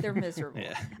 They're miserable.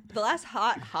 The last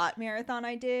hot marathon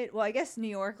I did, well, I guess New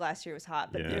York last year was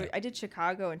hot, but I did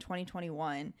Chicago in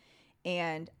 2021,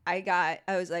 and I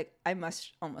was like, I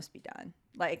must almost be done.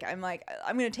 Like, I'm going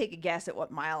to take a guess at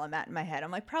what mile I'm at in my head. I'm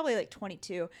like, probably like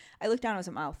 22. I looked down, I was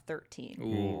at mile 13.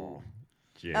 Ooh.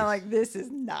 Jeez. I'm like, this is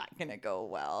not going to go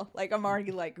well. Like, I'm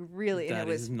already like really, That and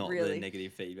it was is not really the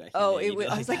negative feedback. Oh, you it need. was.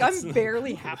 I was like, that's I'm not-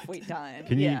 barely halfway done.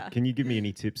 Can you give me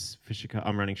any tips for Chicago?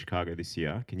 I'm running Chicago this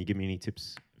year. Can you give me any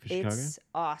tips for Chicago? It's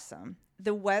awesome.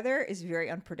 The weather is very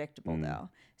unpredictable though.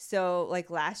 So like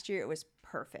last year it was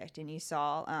perfect, and you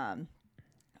saw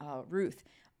Ruth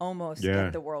almost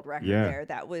get the world record there.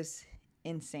 That was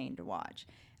insane to watch.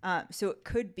 So it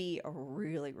could be a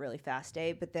really, really fast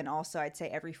day, but then also I'd say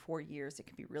every 4 years it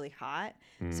can be really hot.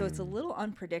 So it's a little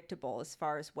unpredictable as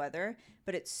far as weather,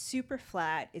 but it's super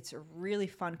flat. It's a really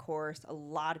fun course. A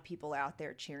lot of people out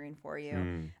there cheering for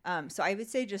you. So I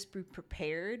would say just be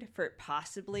prepared for it.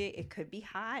 Possibly it could be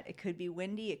hot, it could be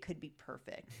windy, it could be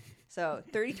perfect. So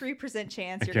 33%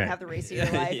 chance you're going to have the race of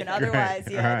your life. And otherwise,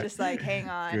 just like hang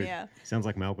on. Good. Yeah. Sounds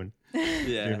like Melbourne.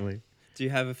 Yeah. Generally. Do you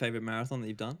have a favorite marathon that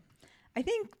you've done? I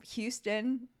think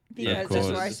Houston, Yeah, because of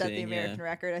that's where I course. set the Seeing, American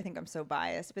record. I think I'm so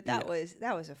biased, but that was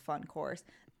a fun course.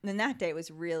 And then that day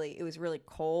was really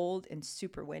cold and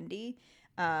super windy,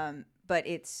 but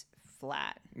it's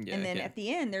flat. Yeah, and then okay. at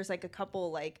the end, there's like a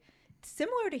couple like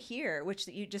similar to here, which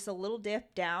you just a little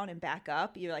dip down and back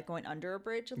up. You're like going under a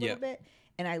bridge a little bit,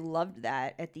 and I loved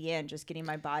that at the end, just getting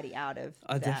my body out of.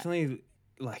 I definitely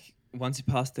like. Once you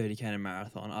pass 30K in a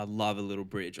marathon, I love a little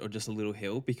bridge or just a little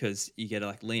hill, because you get to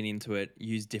like lean into it,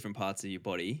 use different parts of your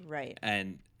body. Right.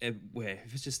 And if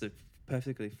it's just a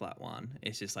perfectly flat one.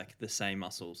 It's just like the same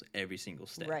muscles every single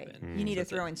step. Right. And You need to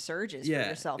so throw in surges Yeah, for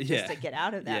yourself just yeah, to get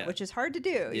out of that, yeah. which is hard to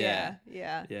do. Yeah.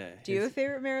 Yeah. Yeah. Do you have a it's-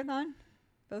 favorite marathon?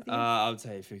 Both of you? I would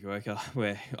say Fukuoka,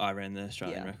 where I ran the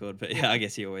Australian Yeah. record. But yeah, I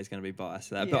guess you're always going to be biased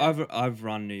to that. Yeah. But I've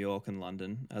run New York and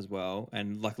London as well,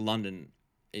 and like London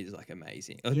is like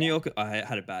amazing. New Yeah. York, I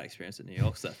had a bad experience at New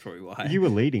York, so that's probably why. You were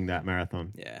leading that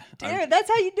marathon. Yeah. Dude, that's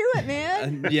how you do it,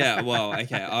 man. Yeah, well,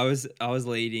 okay. I was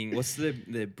leading. What's the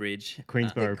bridge?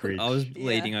 Queensboro The Bridge. I was Yeah.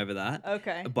 leading over that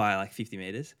Okay. by like 50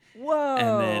 meters, Whoa.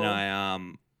 and then I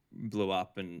blew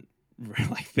up and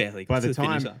like barely. By got to the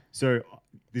finish time, up. so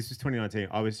this was 2019.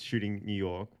 I was shooting New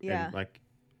York, Yeah. and like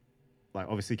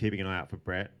obviously keeping an eye out for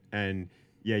Brett. And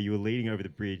yeah, you were leading over the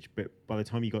bridge, but by the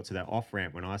time you got to that off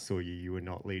ramp, when I saw you, you were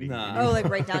not leading. Nah. anymore. Oh, like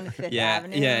right down to Fifth Yeah,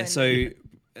 Avenue. yeah. and- So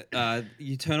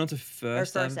you turn onto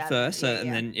First First Avenue Avenue, first, so,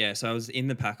 yeah, and yeah. then so I was in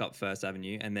the pack up First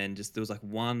Avenue, and then just there was like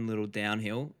one little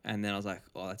downhill, and then I was like,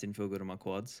 oh, that didn't feel good on my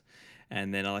quads,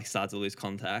 and then I like started to lose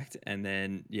contact, and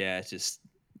then it just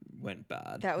went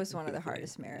bad. That was one of the quickly.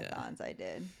 hardest Yeah. marathons I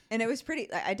did. And it was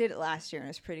pretty, I did it last year and it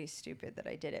was pretty stupid that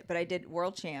I did it. But I did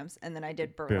World Champs and then I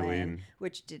did Berlin.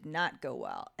 Which did not go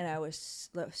well. And I was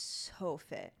so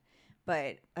fit.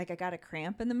 But like I got a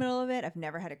cramp in the middle of it. I've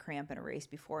never had a cramp in a race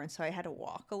before. And so I had to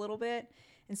walk a little bit.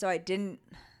 And so I didn't,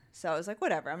 so I was like,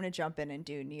 whatever, I'm going to jump in and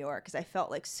do New York because I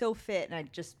felt like so fit and I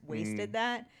just wasted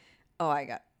that. Oh, I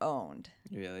got owned.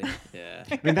 Really? Yeah.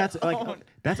 I mean, that's like Owned.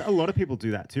 that's a lot of people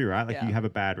do that too, right? Like Yeah. you have a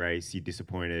bad race, you're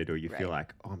disappointed, or you feel Right.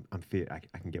 like, oh, I'm fit, I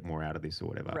can get more out of this or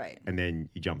whatever. Right. And then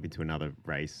you jump into another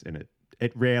race, and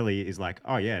it rarely is like,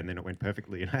 oh yeah, and then it went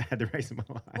perfectly, and I had the race of my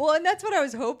life. Well, and that's what I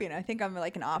was hoping. I think I'm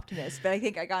like an optimist, but I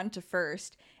think I got into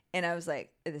first and I was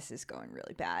like, this is going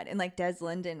really bad. And like Des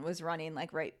Linden was running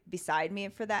like right beside me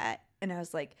for that. And I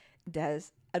was like, Des,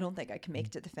 I don't think I can make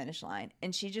it to the finish line.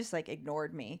 And she just like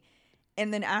ignored me.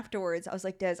 And then afterwards, I was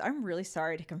like, Des, I'm really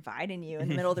sorry to confide in you in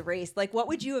the middle of the race. Like, what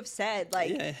would you have said? Like,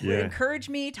 Yeah. encourage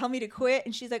me, tell me to quit.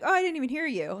 And she's like, oh, I didn't even hear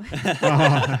you.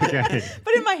 Oh, okay.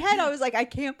 But in my head, I was like, I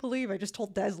can't believe I just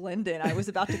told Des Linden I was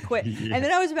about to quit. Yeah. And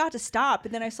then I was about to stop.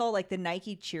 And then I saw like the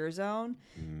Nike cheer zone.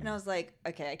 And I was like,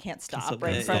 okay, I can't stop stop right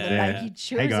in there, front of the yeah. Nike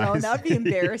cheer Hey, zone. guys. That would be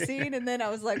embarrassing. And then I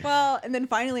was like, well, and then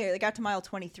finally I got to mile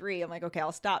 23. I'm like, okay,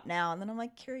 I'll stop now. And then I'm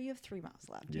like, Kira, you have 3 miles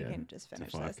left. Yeah. You can just It's a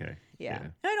finish this. 5K. Yeah.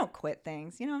 And I don't quit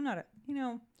things. You know, I'm not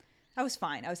a, I was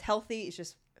fine. I was healthy. It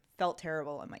just felt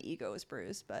terrible and my ego was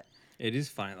bruised. But It is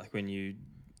funny, like when you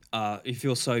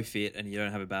feel so fit and you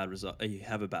don't have a bad result. You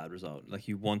have a bad result. Like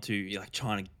you're like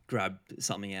trying to grab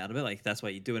something out of it. Like that's why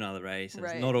you do another race. And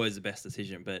Right. It's not always the best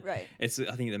decision, but Right. it's.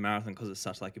 I think the marathon, because it's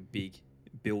such like a big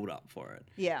build up for it.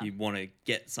 Yeah. You want to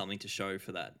get something to show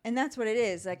for that. And that's what it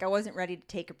is. Like I wasn't ready to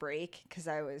take a break because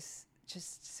I was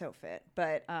just so fit.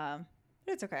 But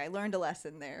it's okay. I learned a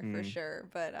lesson there for sure.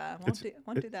 But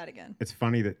won't do that again. It's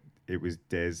funny that it was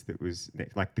Des that was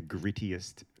like the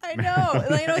grittiest. I know.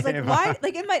 Like, I was like, ever. why?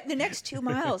 Like in the next 2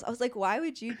 miles, I was like, why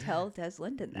would you tell Des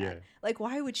Linden that? Yeah. Like,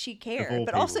 why would she care? all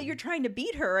But also, people. you're trying to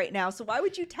beat her right now. So why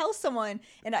would you tell someone?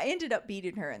 And I ended up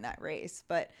beating her in that race.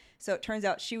 But so it turns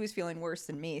out she was feeling worse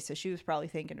than me. So she was probably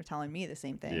thinking or telling me the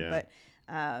same thing. Yeah. But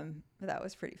that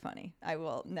was pretty funny. I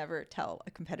will never tell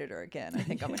a competitor again. I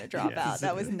think I'm going to drop Yeah. out.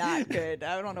 That was not good.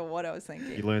 I don't know what I was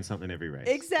thinking. You learn something every race.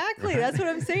 Exactly. That's what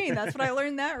I'm saying. That's what I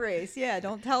learned that race. Yeah.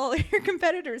 Don't tell your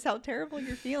competitors how terrible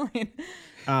you're feeling.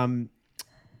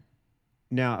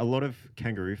 Now, a lot of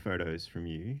kangaroo photos from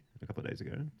you a couple of days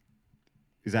ago.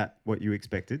 Is that what you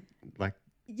expected? Like,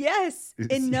 Yes Is-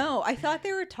 and no. I thought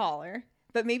they were taller,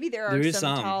 but maybe there are There is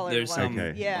some some. taller There's ones. some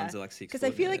Okay. Yeah. ones that are like 6 Because I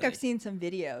foot, feel like they're I've seen some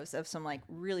videos of some like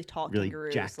really tall really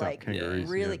kangaroos, jacked up like kangaroos.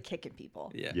 really yeah. kicking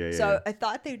people. Yeah. Yeah, yeah, So yeah. I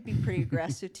thought they'd be pretty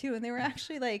aggressive too, and they were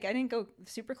actually like I didn't go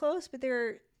super close, but they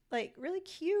were like really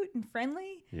cute and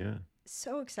friendly. Yeah.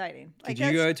 So exciting. Like Did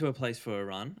you that's- go to a place for a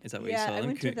run? Is that what Yeah, you saw I them?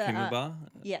 went to the, Kumaba?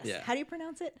 Yes. Yeah. How do you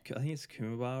pronounce it? I think it's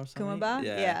Kumaba or something. Kumaba?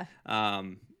 Yeah.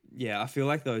 Yeah, I feel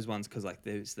like those ones because like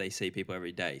they see people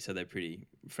every day, so they're pretty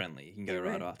friendly. You can go They were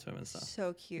right after them and stuff.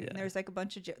 So cute. Yeah. And there was like a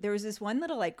bunch of there was this one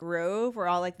little like grove where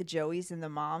all like the Joeys and the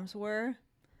moms were.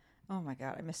 Oh my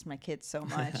god, I missed my kids so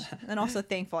much. And also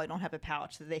thankful I don't have a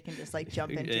pouch that they can just like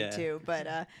jump into Yeah. too. But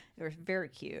they were very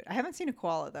cute. I haven't seen a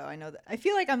koala though. I know that I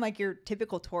feel like I'm like your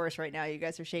typical tourist right now. You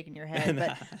guys are shaking your head,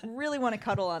 but really want to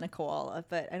cuddle on a koala.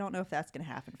 But I don't know if that's gonna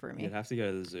happen for me. You'd have to go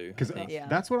to the zoo. I Because think. Yeah.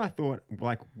 that's what I thought.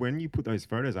 Like when you put those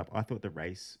photos up, I thought the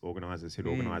race organizers had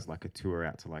organized like a tour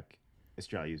out to like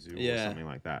Australia Zoo or Yeah. something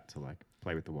like that to like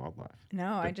play with the wildlife.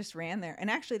 No, I just ran there.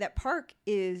 And actually that park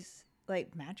is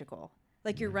like magical.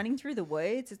 Like you're running through the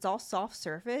woods. It's all soft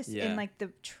surface. Yeah. And like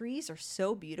the trees are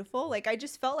so beautiful. Like I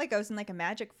just felt like I was in like a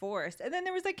magic forest. And then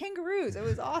there was like kangaroos. It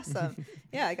was awesome.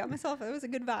 Yeah, I got myself, it was a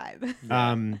good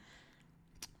vibe.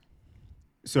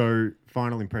 So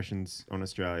final impressions on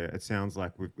Australia. It sounds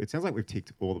like we've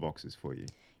ticked all the boxes for you.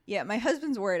 Yeah, my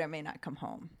husband's worried I may not come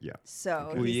home. Yeah.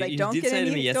 So Well, he's you, like, you don't did get say any,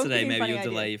 to me don't get yesterday any maybe funny you'll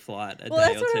delay ideas. your flight a Well,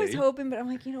 day that's or what two. I was hoping, but I'm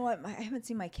like, you know what? I haven't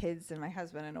seen my kids and my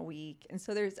husband in a week, and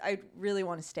so I really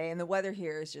want to stay. And the weather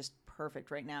here is just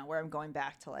perfect right now, where I'm going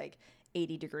back to like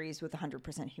 80 degrees with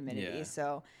 100% humidity. Yeah.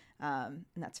 So, and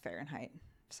that's Fahrenheit.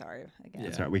 Sorry again. Yeah.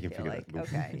 That's right. We can feel figure like, that.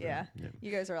 okay, yeah. Yeah.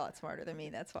 You guys are a lot smarter than me.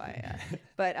 That's why.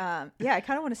 But yeah, I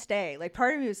kind of want to stay. Like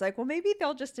part of me was like, well, maybe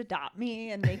they'll just adopt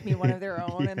me and make me one of their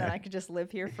own, and then I could just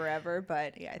live here forever.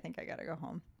 But yeah, I think I gotta go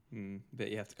home. But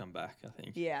you have to come back, I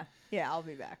think. Yeah, I'll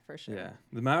be back for sure. Yeah,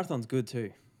 the marathon's good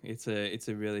too. It's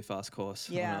a really fast course.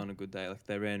 Yeah. On a good day. Like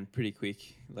they ran pretty quick.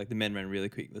 Like the men ran really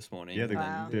quick this morning. Yeah,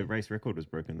 Wow. the race record was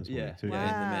broken this morning too. Yeah, in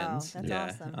the Wow, men's. that's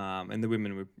yeah. awesome. And the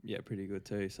women were pretty good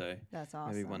too. So That's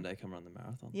awesome. maybe one day come run the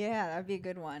marathon. Yeah, that'd be a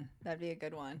good one.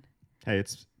 Hey,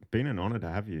 it's been an honor to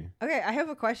have you. Okay, I have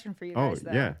a question for you Oh, guys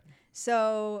though. yeah.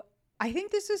 So I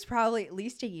think this was probably at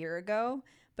least a year ago,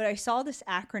 but I saw this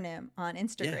acronym on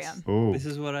Instagram Yes. Oh, This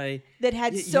is what I. that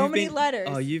had Y- so you've many been- letters.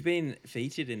 Oh, you've been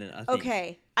featured in it. I think.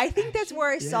 Okay, I think that's where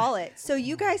I Yeah. saw it. So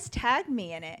you guys tagged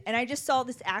me in it, and I just saw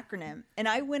this acronym, and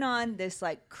I went on this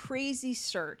like crazy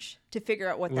search to figure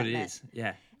out what What that it meant. is?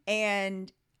 Yeah.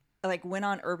 And like went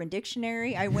on Urban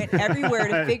Dictionary. I went everywhere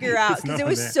to figure out It's because not it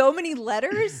was there. so many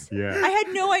letters. Yeah. I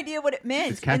had no idea what it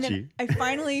meant. It's And catchy. then I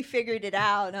finally figured it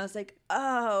out, and I was like,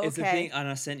 oh, okay. It's the thing, and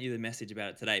I sent you the message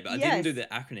about it today, but I Yes. didn't do the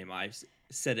acronym. I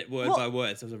said it word Well, by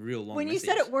word, so it was a real long when you message.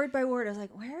 said it word by word, I was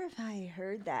like, where have I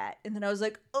heard that? And then I was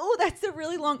like, oh, that's the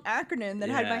really long acronym that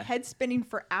had my Yeah. head spinning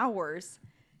for hours.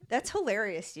 That's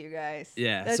hilarious, you guys.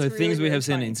 Yeah, That's so really, things we really have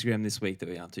seen on funny. Instagram this week that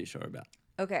we aren't too sure about.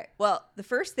 Okay. Well, the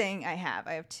first thing I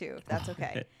have two, if that's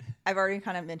okay. I've already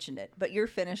kind of mentioned it, but your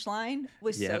finish line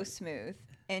was so Yep. smooth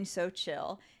and so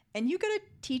chill. And you gotta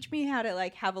teach me how to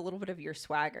like have a little bit of your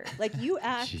swagger. Like you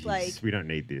act Jeez, like we don't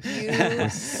need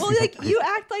this. well, like you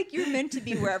act like you're meant to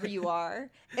be wherever you are,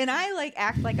 and I like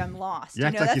act like I'm lost. You You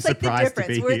act know, like that's you're like the surprised to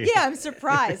difference. be Where, here. yeah, I'm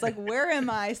surprised. Like, where am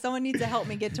I? Someone needs to help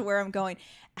me get to where I'm going.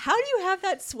 How do you have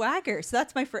that swagger? So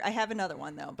that's my first. I have another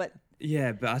one though, but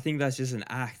Yeah, but I think that's just an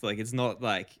act. Like, it's not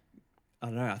like, I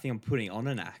don't know, I think I'm putting on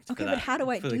an act. for okay. But that- how do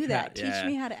I for the do that? crowd. Yeah. Teach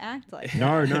me how to act like.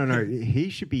 No. He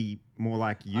should be more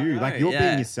like you. know, Like you're yeah.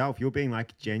 being yourself. You're being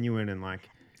like genuine and like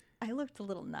I looked a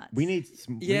little nuts. we need.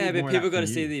 Yeah, but people got to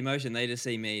see the. the emotion. They just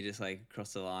see me just like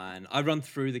cross the line. I run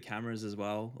through the cameras as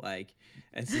well. Like,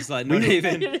 it's just like not you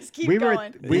even. just keep we were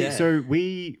going. Yeah. so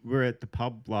we were at the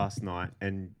pub last night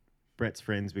and Brett's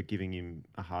friends were giving him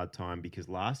a hard time because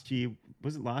last year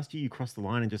you crossed the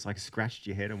line and just like scratched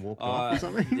your head and walked off or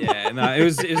something? Yeah, no, it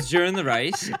was during the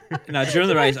race. No, during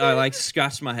the race, I like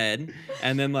scratched my head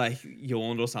and then like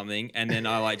yawned or something, and then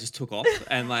I like just took off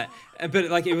and like, but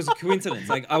like it was a coincidence.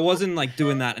 Like I wasn't like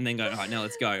doing that and then going, all right, now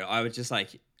let's go. I was just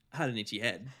like had an itchy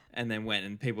head and then went,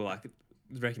 and people like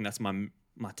reckon that's my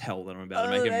tell that I'm about to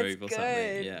make a that's move or good.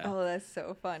 something. Yeah, Oh, that's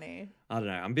so funny. I don't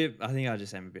know. I think I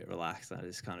just am a bit relaxed. I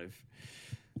just kind of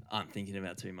aren't thinking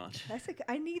about too much. That's like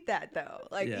I need that though.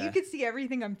 Like Yeah. you could see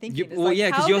everything I'm thinking. You- It's well, like,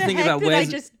 yeah, 'cause how you're the thinking heck about did I where's-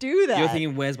 just do that? You're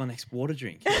thinking, where's my next water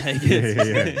drink? Like,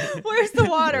 Yeah. Where's the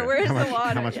water? Where's how much, the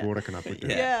water? How much Yeah. water can I put down?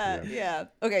 Yeah.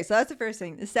 Okay, so that's the first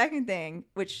thing. The second thing,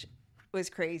 which was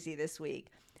crazy this week,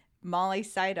 Molly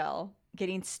Seidel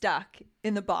getting stuck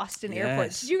in the Boston airport.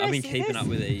 Yes, Did you guys I've been see keeping this? up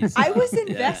with these. I was Yeah.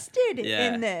 invested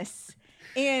Yeah. in this.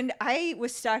 And I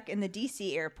was stuck in the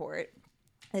DC airport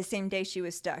the same day she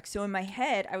was stuck. So in my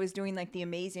head, I was doing like the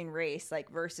Amazing Race, like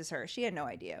versus her. She had no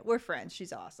idea. We're friends.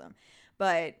 She's awesome.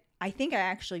 But I think I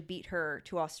actually beat her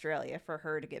to Australia for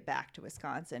her to get back to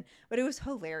Wisconsin. But it was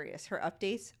hilarious. Her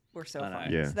updates were so I know.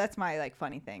 funny. Yeah. So that's my like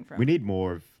funny thing from We need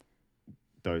more of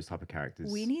those type of characters.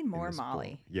 We need in more the sport.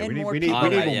 Molly. Yeah, And we need more we need, people we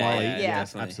need like more Molly. Molly. Yeah. Yes,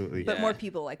 definitely. absolutely. but Yeah. more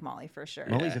people like Molly for sure.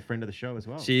 Molly's Yeah. a friend of the show as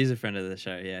well. She is a friend of the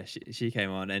show. Yeah, she came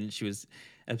on and she was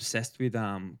obsessed with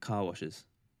car washes.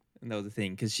 And that was the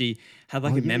thing because she had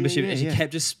like Oh, a yeah, membership and she yeah.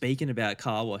 kept just speaking about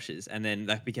car washes, and then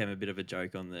that became a bit of a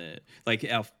joke on the like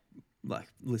our like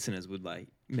listeners would like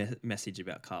message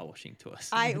about car washing to us.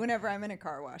 Whenever I'm in a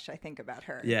car wash, I think about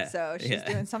her. Yeah, So she's yeah.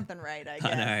 doing something right, I I guess.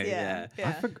 know, Yeah.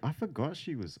 yeah. I forgot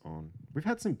she was on. We've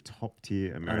had some top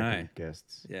tier American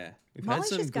guests. Yeah, we've Molly's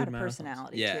some just got good a marathons.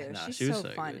 personality Yeah, too. no, She's she was so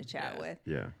fun good. to chat Yeah. with.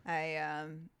 Yeah.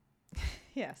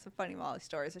 Yeah, some funny Molly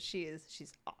stories.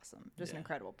 She's awesome. Just an Yeah.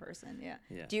 incredible person. Yeah.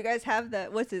 Yeah. Do you guys have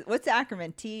what's the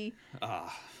acronym? T. I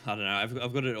don't know.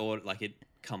 I've got it all like it.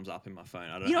 comes up in my phone.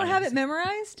 I don't. You don't I have it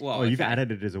memorized? Well, Oh, you've okay.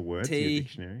 added it as a word to T- your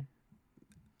dictionary.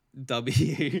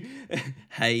 W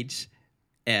H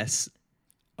S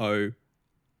O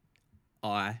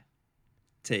I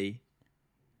T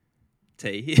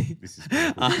T. This is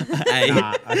A.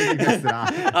 nah, I think you messed it up.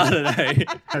 I don't know.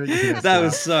 I think you messed That it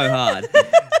was up. so hard.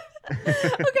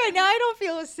 Okay, now I don't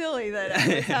feel as silly that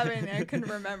I couldn't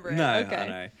remember it. No, Okay. I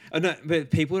know. Oh, no, but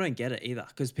people don't get it either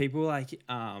because people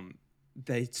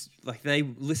they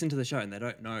listen to the show and they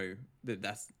don't know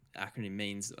that's acronym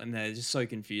means, and they're just so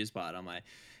confused by it. I'm like,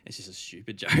 it's just a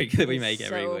stupid joke that we make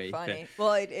every so week. funny.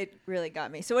 Well, it really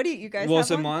got me. So what do you guys Well, have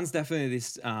so one? mine's definitely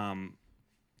this.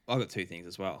 I've got two things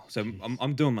as well. So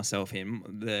I'm doing myself here.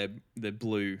 The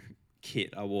blue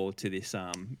kit I wore to this.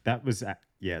 That was I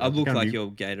that look gonna like be- your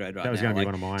Gatorade right now. that was gonna be like,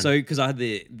 one of mine. So because I had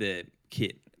the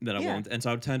kit that I Yeah. want, and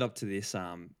so I turned up to this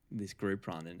this group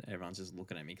run, and everyone's just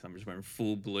looking at me because I'm just wearing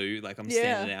full blue, like I'm Yeah.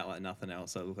 standing out like nothing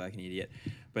else. So I look like an idiot.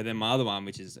 But then my other one,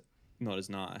 which is not as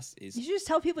nice, is You should just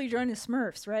tell people you're joining the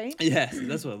Smurfs, right? yes,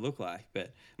 that's what it looked like.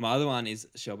 But my other one is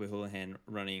Shelby Houlihan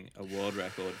running a world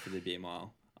record for the beer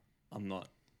mile. I'm not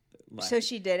like So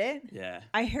she did it? yeah.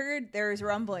 I heard there was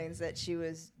rumblings that she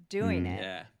was doing it.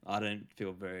 Yeah, I don't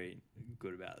feel very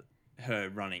good about her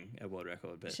running a world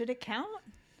record, but Should it count?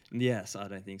 yes, I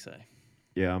don't think so.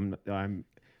 Yeah, I'm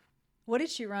What did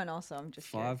she run also? I'm just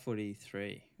curious.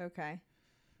 5:43, Okay.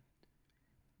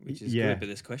 which is Yeah. good, but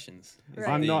there's questions. is the Right.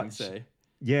 I'm not thing, so.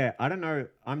 yeah, I don't know.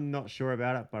 I'm not sure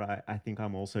about it, but I think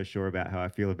I'm also sure about how I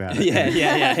feel about it.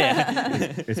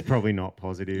 yeah. It's probably not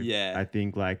positive. Yeah. I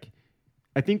think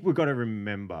we've got to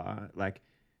remember, like,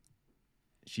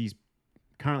 she's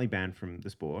currently banned from the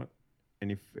sport.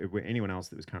 And if it were anyone else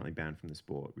that was currently banned from the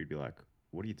sport, we'd be like,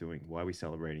 what are you doing? Why are we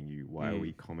celebrating you? Why are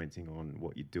we commenting on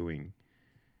what you're doing?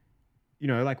 You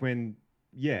know, like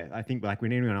I think like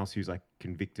when anyone else who's like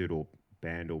convicted or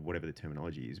banned or whatever the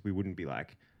terminology is, we wouldn't be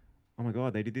like, oh my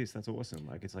God, they did this. That's awesome.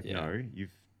 Like, it's like, Yeah. no,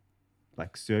 you've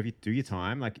like do your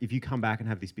time. Like if you come back and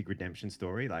have this big redemption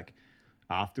story, like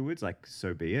afterwards, like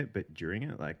so be it. But during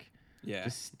it, like Yeah.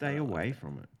 just stay I like away that.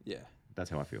 from it. Yeah, That's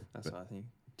how I feel. that's what I think.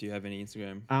 Do you have any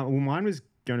Instagram? Well, mine was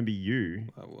going to be you.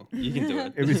 Oh, well, you can do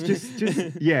it. It was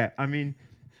just yeah. I mean,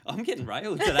 I'm getting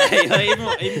railed today,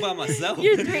 like, even by myself.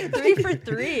 You're three for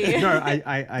three. no,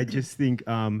 I just think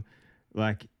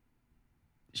like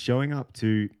showing up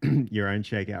to your own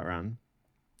shakeout run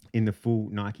in the full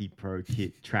Nike Pro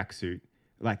kit tracksuit,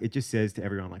 like it just says to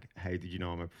everyone, like, hey, did you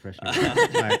know I'm a professional runner?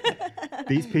 Like,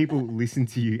 these people listen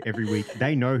to you every week.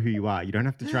 They know who you are. You don't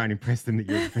have to try and impress them that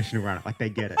you're a professional runner. Like, they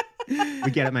get it. We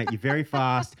get it, mate. You're very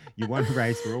fast. You won a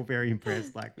race. We're all very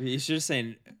impressed. Like, You should have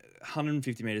seen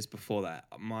 150 meters before that.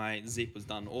 My zip was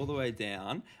done all the way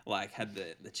down, like had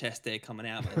the chest there coming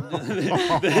out.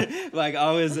 Like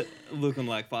I was looking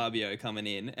like Fabio coming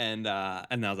in, and I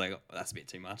was like, oh, that's a bit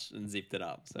too much, and zipped it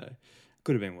up. So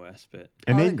could have been worse, but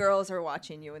and All then the girls are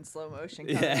watching you in slow motion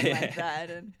coming Yeah, in yeah. like that.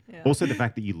 And, yeah. also the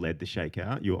fact that you led the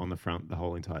shakeout, you were on the front the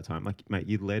whole entire time. Like, mate,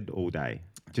 you led all day.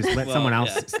 Just let Well, someone else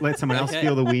yeah. let someone else Okay.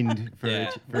 feel the wind for Yeah.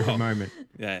 a moment.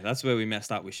 yeah, that's where we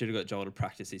messed up. We should have got Joel to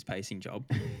practice his pacing job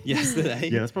yesterday.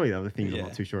 Yeah, that's probably the other thing I'm Yeah.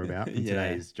 not too sure about in Yeah.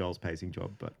 today's Joel's pacing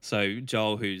job. But So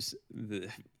Joel, who's the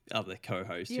other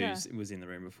co-host, Yeah. who was in the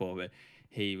room before, but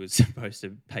he was supposed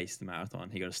to pace the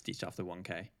marathon. He got a stitch after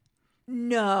 1K.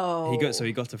 No. He got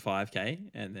to 5K,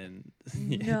 and then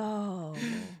yeah. No. So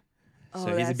Oh,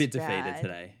 he's a that's bit defeated bad.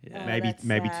 today. Yeah, Oh, maybe that's too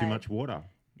sad. much water.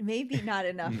 Maybe not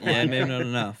enough. yeah, water. maybe not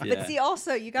enough. Yeah. But see,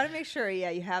 also you got to make sure,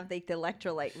 you have like the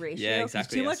electrolyte ratio. Yeah, 'cause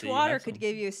exactly. Too Yeah, much so you water have could some.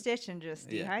 give you a stitch and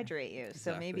just Yeah, dehydrate you.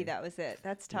 So maybe exactly. that was it.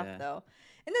 That's tough Yeah. though.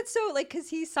 And that's so like because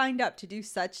he signed up to do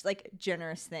such like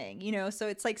generous thing, So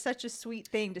it's like such a sweet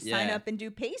thing to sign Yeah. up and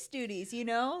do pace duties,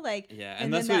 Like Yeah, and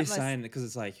and that's then what that he's must- saying because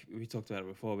it's like we talked about it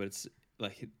before, but it's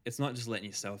like it's not just letting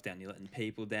yourself down; you're letting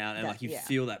people down, and That- like you yeah.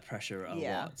 feel that pressure a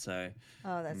Yeah. lot. So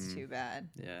Oh, that's too bad.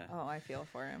 yeah, Oh, I feel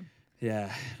for him.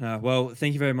 yeah. No, well,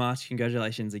 thank you very much.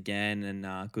 Congratulations again,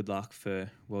 and good luck for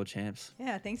world champs.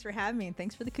 Yeah, thanks for having me and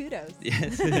thanks for the kudos.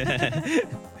 Yes.